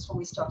answers when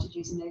we started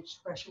using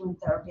negative pressure wound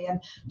therapy,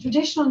 and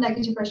traditional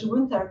negative pressure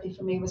wound therapy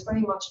for me was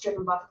very much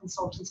driven by the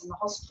consultants in the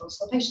hospital.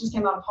 So patients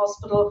came out of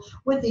hospital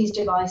with these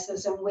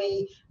devices and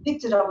we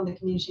picked it up in the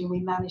community and we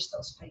managed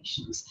those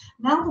patients.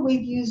 Now that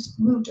we've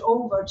moved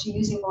over to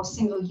using more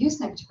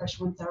single-use negative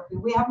pressure wound therapy,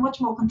 we have much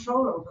more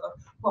control over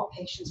what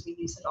patients we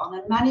use it on,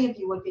 and many of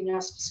you would be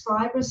nurse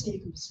prescribers, so you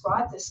can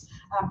prescribe this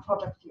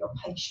product right for your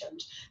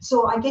patient.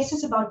 So I guess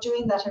it's about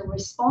doing that in a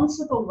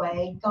responsible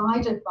way,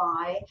 guided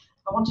by,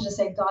 I wanted to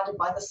say guided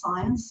by the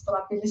science, but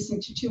I've been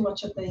listening to too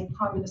much of the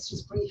Prime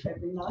Minister's brief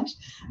every night.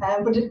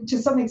 But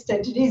to some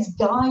extent, it is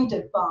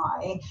guided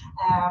by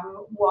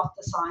what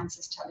the science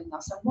is telling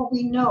us. And what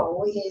we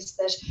know is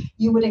that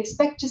you would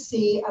expect to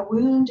see a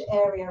wound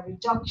area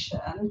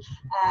reduction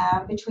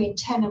between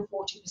 10 and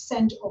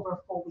 40% over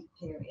a 4-week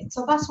period.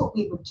 So that's what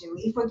we would do.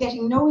 If we're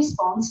getting no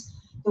response,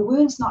 the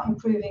wound's not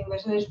improving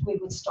with it, we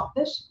would stop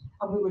it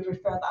and we would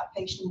refer that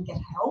patient and get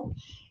help.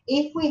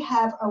 If we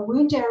have a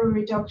wound area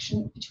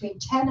reduction between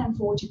 10 and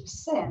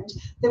 40%,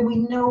 then we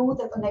know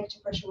that the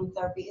negative pressure wound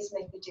therapy is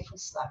making a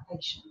difference to that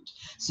patient.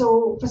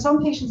 So for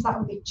some patients, that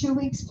would be 2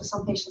 weeks, for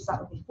some patients,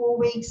 that would be 4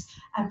 weeks,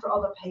 and for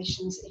other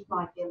patients, it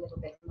might be a little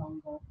bit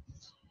longer.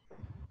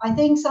 I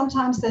think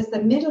sometimes there's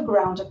the middle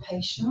ground of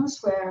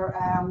patients where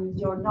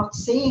you're not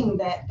seeing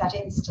that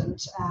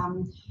instant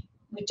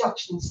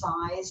reduction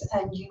size,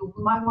 and you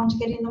might want to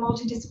get in the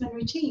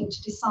multidisciplinary team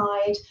to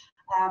decide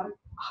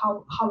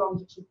how long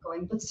you keep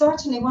going. But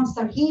certainly once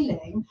they're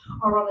healing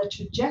or on a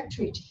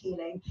trajectory to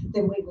healing,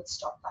 then we would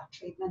stop that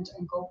treatment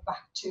and go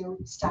back to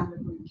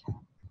standard wound care.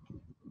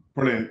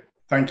 Brilliant,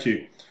 thank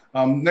you.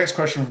 Next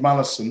question from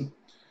Alison.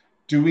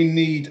 Do we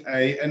need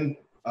a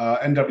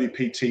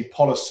NWPT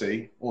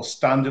policy or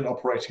standard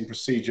operating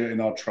procedure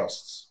in our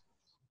trusts?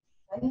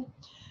 Okay.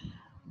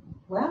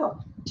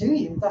 Well, do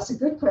you? That's a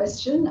good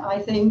question. I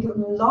think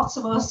lots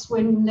of us,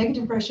 when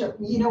negative pressure,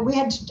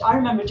 I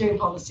remember doing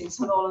policies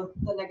when all of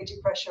the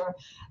negative pressure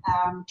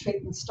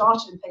treatment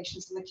started in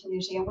patients in the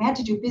community, and we had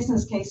to do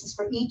business cases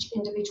for each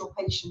individual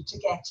patient to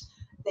get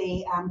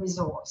the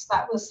resource.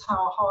 That was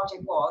how hard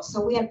it was.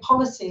 So we had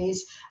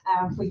policies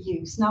for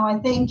use. Now, I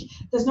think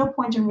there's no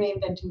point in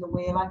reinventing the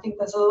wheel. I think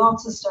there's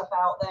lots of stuff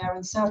out there,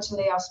 and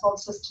certainly our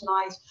sponsors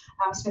tonight,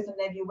 Smith and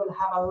Nephew, will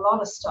have a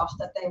lot of stuff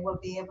that they will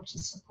be able to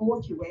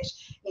support you with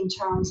in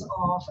terms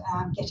of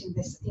getting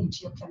this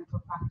into your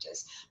clinical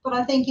practice. But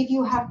I think if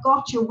you have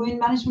got your wound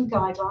management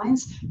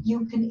guidelines,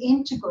 you can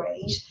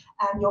integrate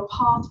your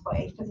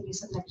pathway for the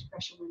use of negative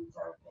pressure wound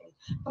therapy.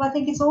 But I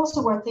think it's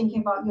also worth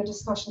thinking about your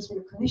discussions with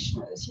your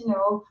commissioners,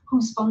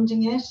 who's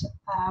funding it.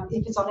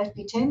 If it's on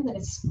FP10, then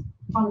it's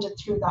funded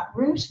through that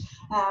route.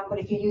 But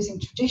if you're using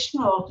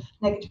traditional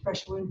negative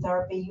pressure wound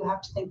therapy, you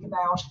have to think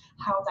about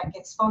how that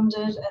gets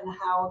funded and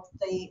how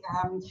the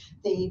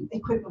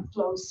equipment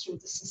flows through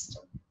the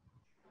system.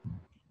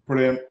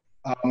 Brilliant.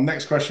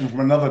 Next question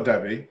from another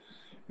Debbie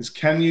is,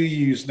 can you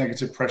use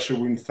negative pressure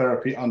wound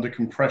therapy under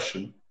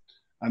compression?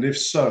 And if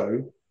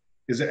so,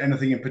 is there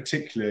anything in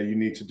particular you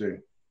need to do?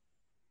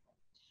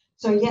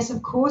 So yes,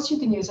 of course you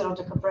can use it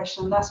under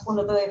compression. That's one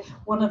of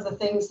the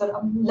things that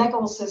leg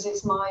ulcers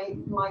is my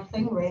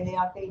thing really.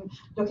 I've been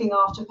looking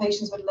after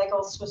patients with leg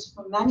ulcers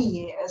for many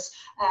years,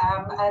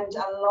 and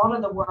a lot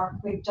of the work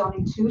we've done,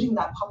 including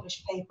that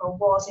published paper,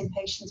 was in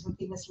patients with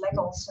venous leg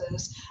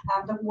ulcers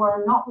that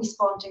were not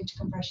responding to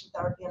compression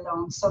therapy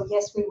alone. So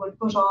yes, we would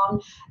put on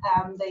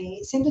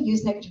the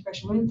single-use negative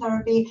pressure wound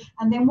therapy,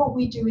 and then what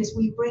we do is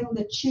we bring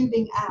the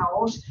tubing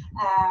out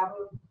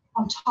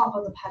on top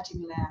of the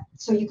padding layer.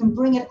 So you can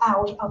bring it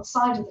out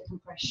outside of the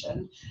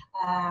compression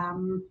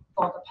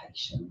for the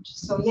patient.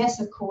 So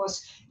yes, of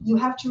course, you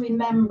have to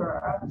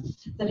remember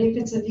that if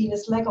it's a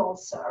venous leg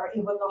ulcer,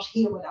 it will not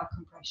heal without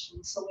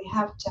compression. So we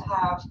have to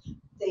have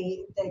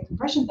the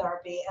compression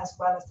therapy as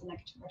well as the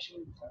negative pressure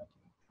wound therapy.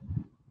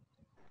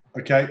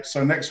 Okay,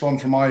 so next one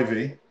from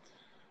Ivy.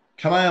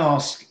 Can I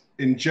ask,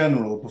 in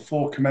general,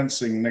 before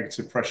commencing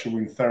negative pressure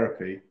wound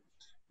therapy,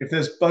 if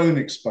there's bone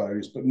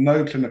exposed but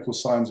no clinical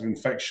signs of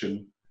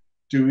infection,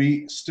 do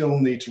we still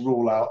need to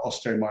rule out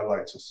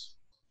osteomyelitis?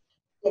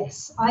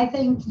 Yes, I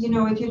think,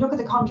 if you look at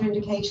the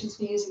contraindications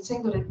for using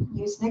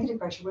single-use negative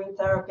pressure wound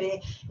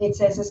therapy, it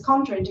says it's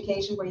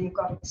contraindication where you've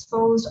got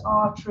exposed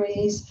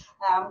arteries,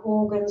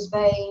 organs,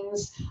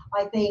 veins.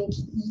 I think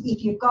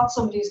if you've got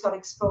somebody who's got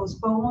exposed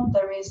bone,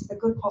 there is the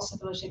good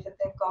possibility that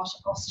they've got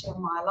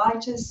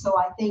osteomyelitis. So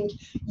I think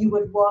you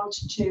would want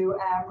to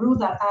rule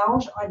that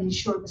out and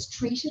ensure it was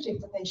treated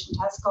if the patient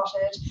has got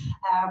it.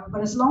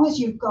 But as long as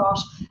you've got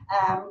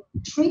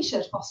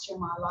treated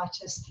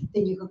osteomyelitis,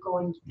 then you could go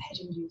ahead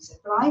and use it.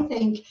 But I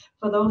think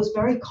for those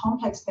very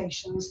complex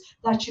patients,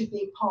 that should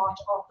be part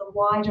of the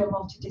wider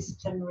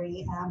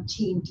multidisciplinary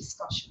team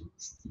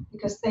discussions,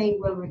 because they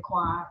will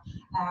require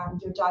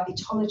your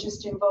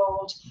diabetologist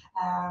involved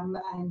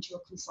and your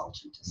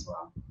consultant as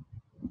well.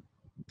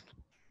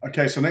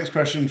 Okay, so next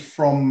question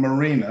from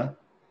Marina.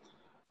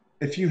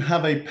 If you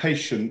have a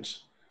patient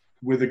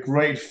with a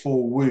grade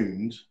 4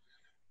 wound,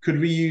 could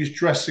we use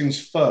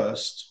dressings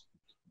first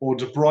or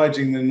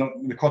debriding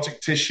the necrotic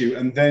tissue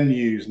and then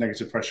use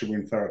negative pressure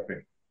wound therapy?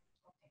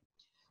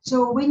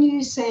 So when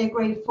you say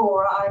grade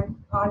 4,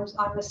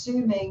 I'm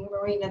assuming,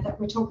 Marina, that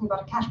we're talking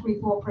about a category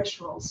 4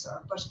 pressure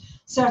ulcer, but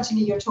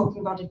certainly you're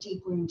talking about a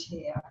deep wound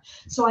here.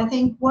 So I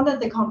think one of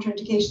the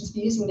contraindications for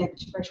using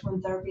negative pressure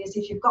wound therapy is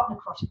if you've got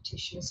necrotic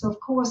tissue. So of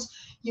course,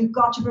 you've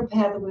got to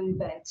prepare the wound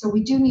bed. So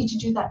we do need to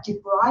do that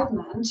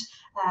debridement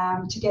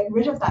to get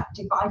rid of that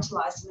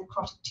devitalized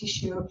necrotic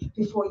tissue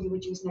before you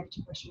would use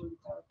negative pressure wound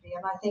therapy.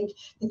 And I think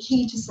the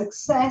key to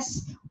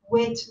success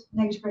with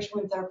negative pressure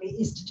wound therapy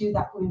is to do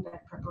that wound bed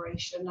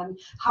preparation. And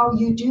how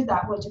you do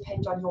that will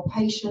depend on your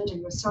patient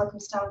and your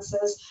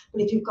circumstances.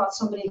 But if you've got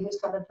somebody who's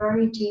got a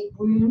very deep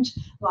wound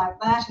like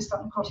that, who's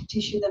got necrotic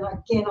tissue, then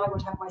again, I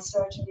would have my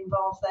surgeon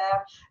involved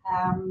there.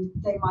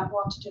 They might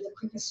want to do the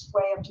quickest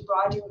way of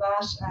debriding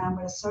that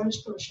with a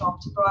surgical or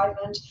sharp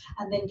debridement,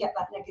 and then get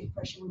that negative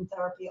pressure wound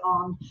therapy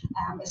on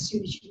as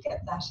soon as you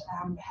get that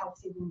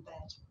healthy wound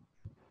bed.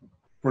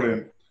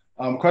 Brilliant.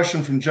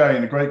 Question from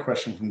Jane, a great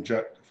question from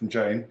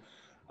Jane.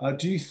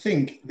 Do you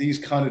think these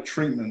kind of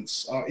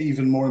treatments are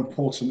even more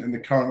important in the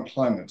current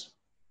climate?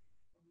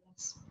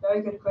 Yes,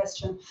 very good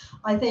question.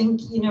 I think,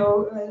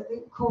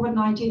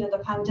 COVID-19 and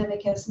the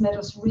pandemic has made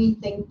us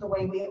rethink the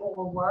way we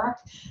all work.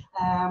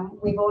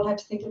 We've all had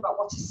to think about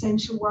what's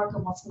essential work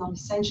and what's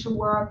non-essential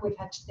work. We've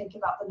had to think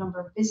about the number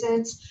of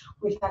visits.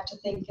 We've had to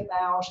think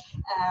about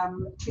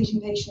treating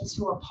patients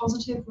who are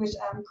positive with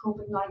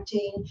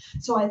COVID-19.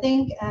 So I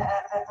think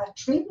a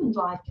treatment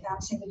like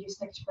single-use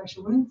negative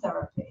pressure wound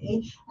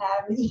therapy,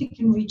 if it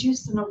can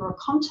reduce the number of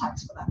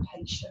contacts for that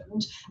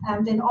patient,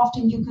 then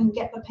often you can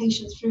get the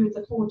patient through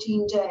the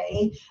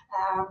 14-day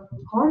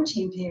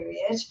quarantine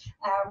period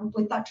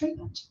with that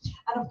treatment.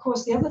 And of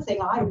course, the other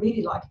thing I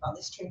really like about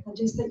this treatment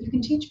is that you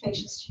can teach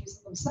patients to use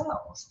it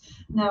themselves.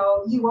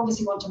 Now, you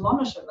obviously want to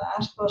monitor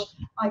that, but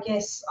I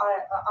guess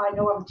I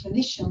know I'm a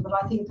clinician, but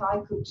I think I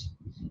could,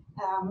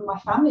 my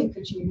family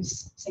could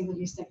use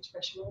single-use negative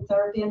pressure wound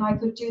therapy, and I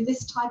could do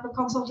this type of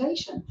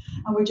consultation.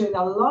 And we're doing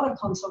a lot of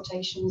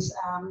consultations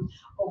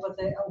over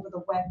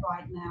the web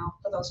right now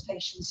for those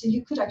patients. So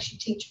you could actually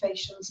teach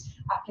patients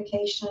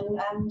application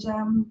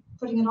and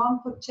putting it on,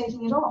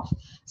 taking it off.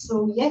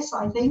 So yes,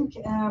 I think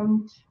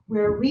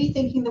we're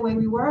rethinking the way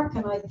we work,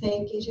 and I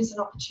think it is an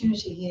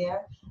opportunity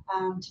here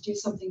to do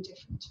something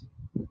different.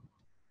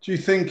 Do you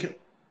think,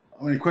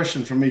 I mean, a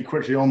question from me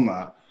quickly on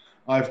that,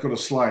 I've got a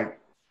slight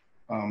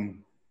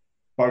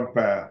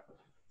bugbear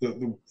that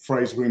the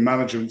phrase wound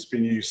management's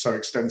been used so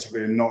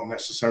extensively and not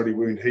necessarily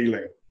wound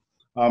healing.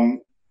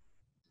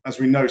 As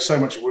we know, so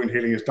much of wound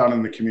healing is done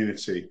in the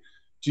community.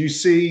 Do you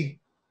see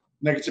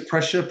negative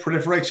pressure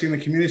proliferating in the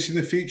community in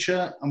the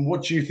future? And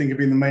what do you think have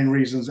been the main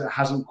reasons it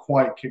hasn't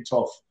quite kicked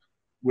off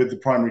with the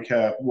primary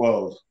care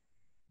world?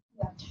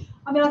 Yeah,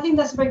 I mean, I think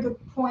that's a very good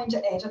point,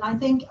 Ed, and I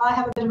think I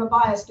have a bit of a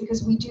bias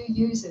because we do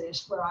use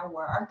it where I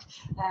work,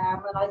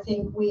 and I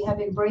think we have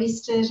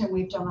embraced it and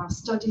we've done our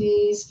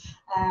studies.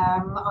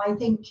 I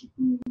think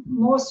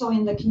more so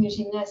in the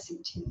community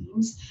nursing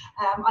teams.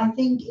 I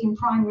think in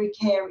primary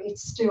care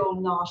it's still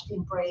not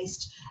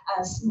embraced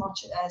as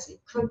much as it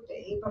could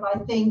be, but I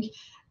think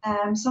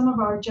some of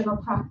our general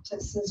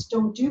practices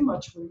don't do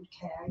much wound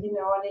care, and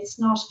it's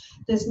not,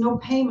 there's no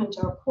payment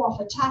or quaff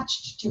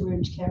attached to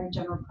wound care in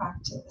general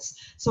practice.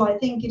 So I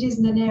think it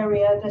isn't an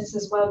area that's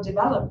as well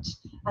developed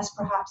as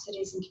perhaps it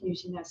is in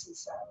community nursing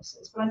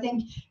services. But I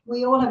think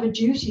we all have a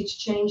duty to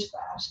change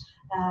that,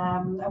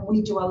 and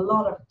we do a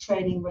lot of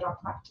training with our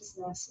practice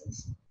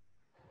nurses.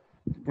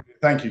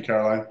 Thank you,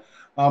 Caroline.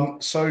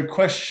 So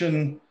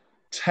question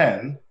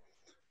 10.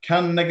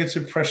 Can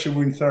negative pressure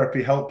wound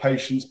therapy help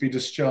patients be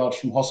discharged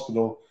from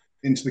hospital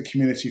into the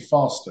community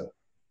faster?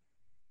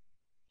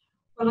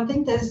 Well, I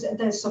think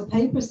there's some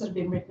papers that have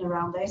been written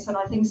around this, and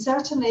I think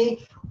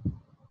certainly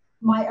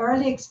my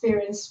early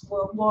experience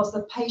was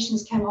that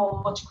patients came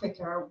home much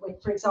quicker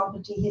with, for example,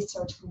 dehisced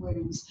surgical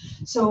wounds.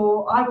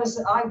 So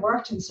I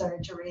worked in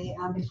surgery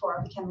before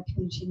I became a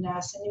community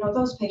nurse, and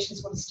those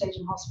patients would have stayed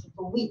in hospital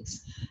for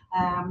weeks.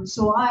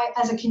 So I,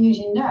 as a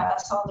community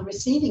nurse, on the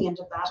receiving end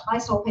of that, I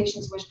saw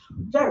patients with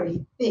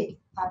very big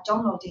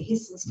abdominal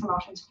dehiscence come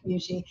out into the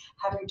community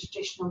having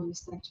traditional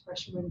use negative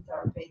pressure wound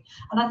therapy.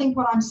 And I think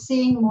what I'm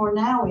seeing more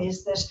now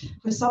is that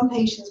for some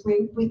patients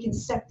we can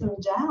step them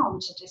down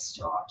to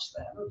discharge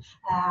them,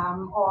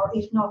 or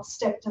if not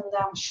step them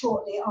down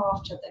shortly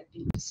after they've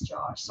been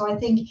discharged. So I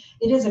think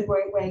it is a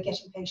great way of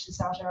getting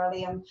patients out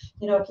early, and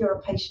if you're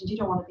a patient, you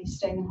don't want to be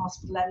staying in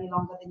hospital any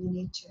longer than you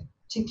need to,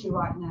 particularly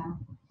right now.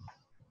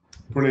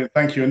 Brilliant,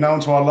 thank you. And now on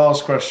to our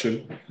last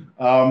question.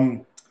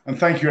 And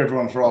thank you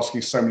everyone for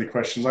asking so many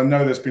questions. I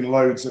know there's been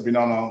loads that have been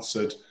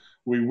unanswered.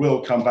 We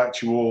will come back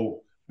to you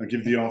all and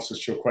give the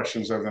answers to your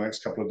questions over the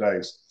next couple of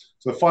days.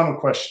 So the final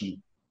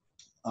question,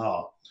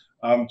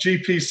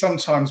 GPs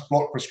sometimes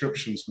block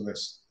prescriptions for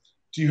this.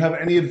 Do you have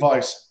any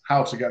advice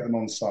how to get them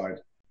on side?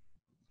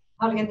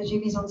 How to get the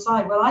GPs on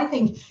side? Well, I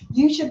think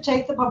you should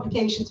take the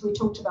publications we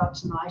talked about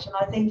tonight, and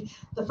I think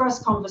the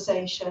first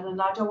conversation,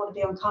 and I don't want to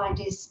be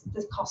unkind, is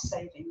the cost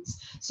savings.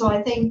 So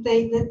I think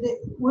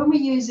when we're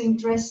using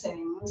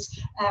dressings,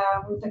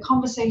 the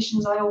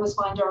conversations I always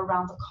find are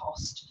around the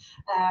cost.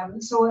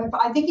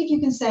 I think if you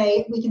can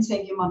say, we can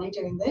save you money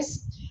doing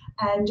this,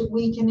 and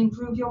we can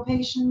improve your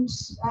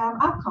patient's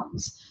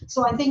outcomes.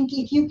 So I think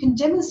if you can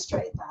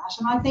demonstrate that,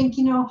 and I think,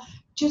 you know,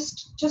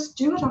 just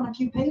do it on a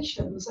few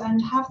patients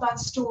and have that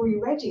story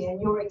ready and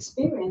your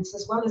experience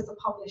as well as the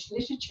published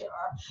literature.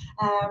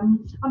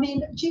 I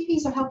mean,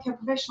 GPs are healthcare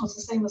professionals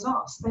the same as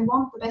us. They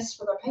want the best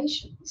for their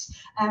patients,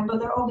 but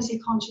they're obviously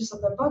conscious of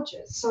their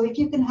budgets. So if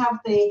you can have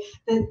the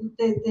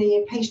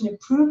patient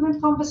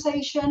improvement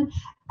conversation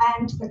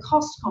and the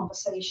cost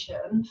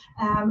conversation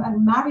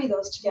and marry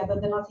those together,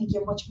 then I think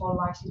you're much more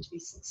likely to be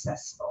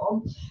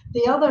successful.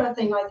 The other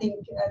thing I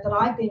think that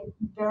I've been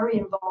very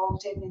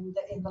involved in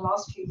the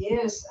last few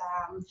years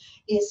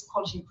is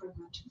quality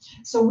improvement.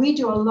 So we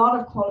do a lot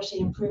of quality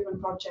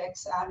improvement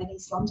projects in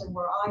East London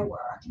where I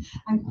work.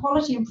 And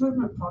quality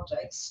improvement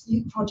projects,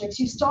 you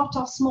start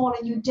off small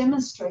and you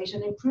demonstrate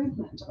an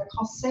improvement and a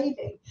cost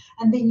saving,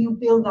 and then you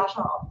build that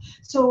up.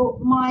 So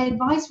my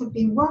advice would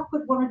be work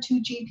with one or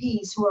two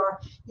GPs who are,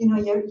 you know,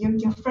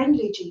 your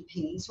friendly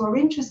GPs who are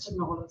interested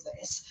in all of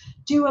this.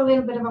 Do a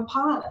little bit of a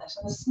pilot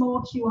and a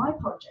small QI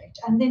project,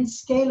 and then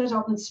scale it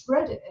up and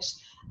spread it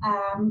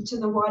to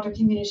the wider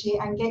community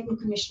and get your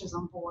commissioners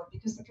on board,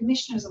 because the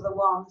commissioners are the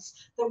ones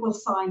that will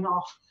sign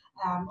off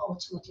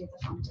ultimately the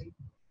funding.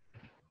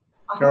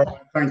 Caroline,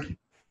 thank you.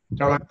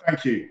 Caroline,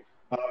 thank you.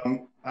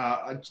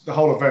 The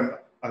whole event,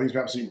 I think, is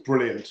absolutely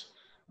brilliant.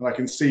 And I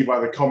can see by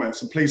the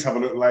comments, and please have a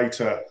look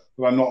later,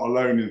 that I'm not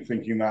alone in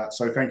thinking that.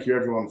 So thank you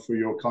everyone for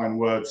your kind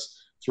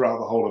words throughout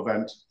the whole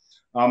event.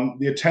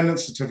 The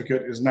attendance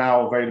certificate is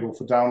now available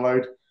for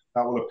download.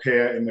 That will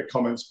appear in the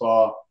comments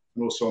bar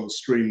and also on the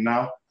screen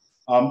now.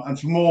 And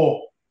for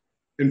more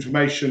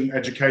information,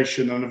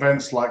 education and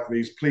events like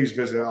these, please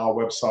visit our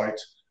website,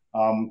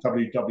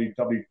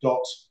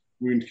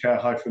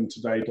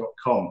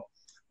 www.woundcare-today.com.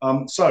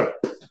 So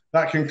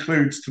that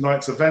concludes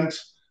tonight's event.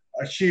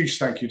 A huge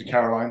thank you to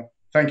Caroline.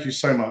 Thank you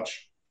so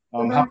much.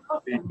 Have a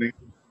good evening.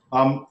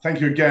 Thank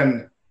you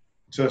again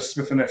to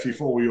Smith and Nephew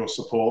for all your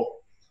support.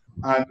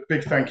 And a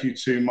big thank you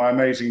to my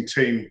amazing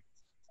team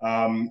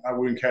at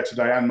Wound Care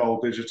Today and Mole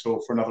Digital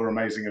for another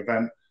amazing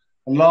event.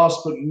 And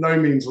last but no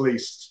means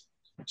least,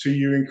 to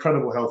you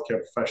incredible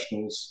healthcare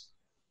professionals,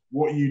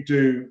 what you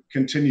do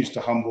continues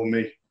to humble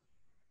me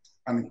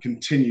and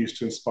continues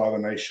to inspire the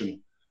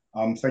nation.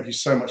 Thank you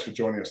so much for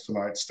joining us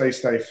tonight. Stay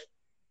safe,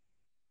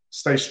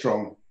 stay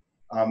strong,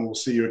 and we'll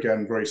see you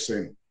again very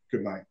soon.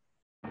 Good night.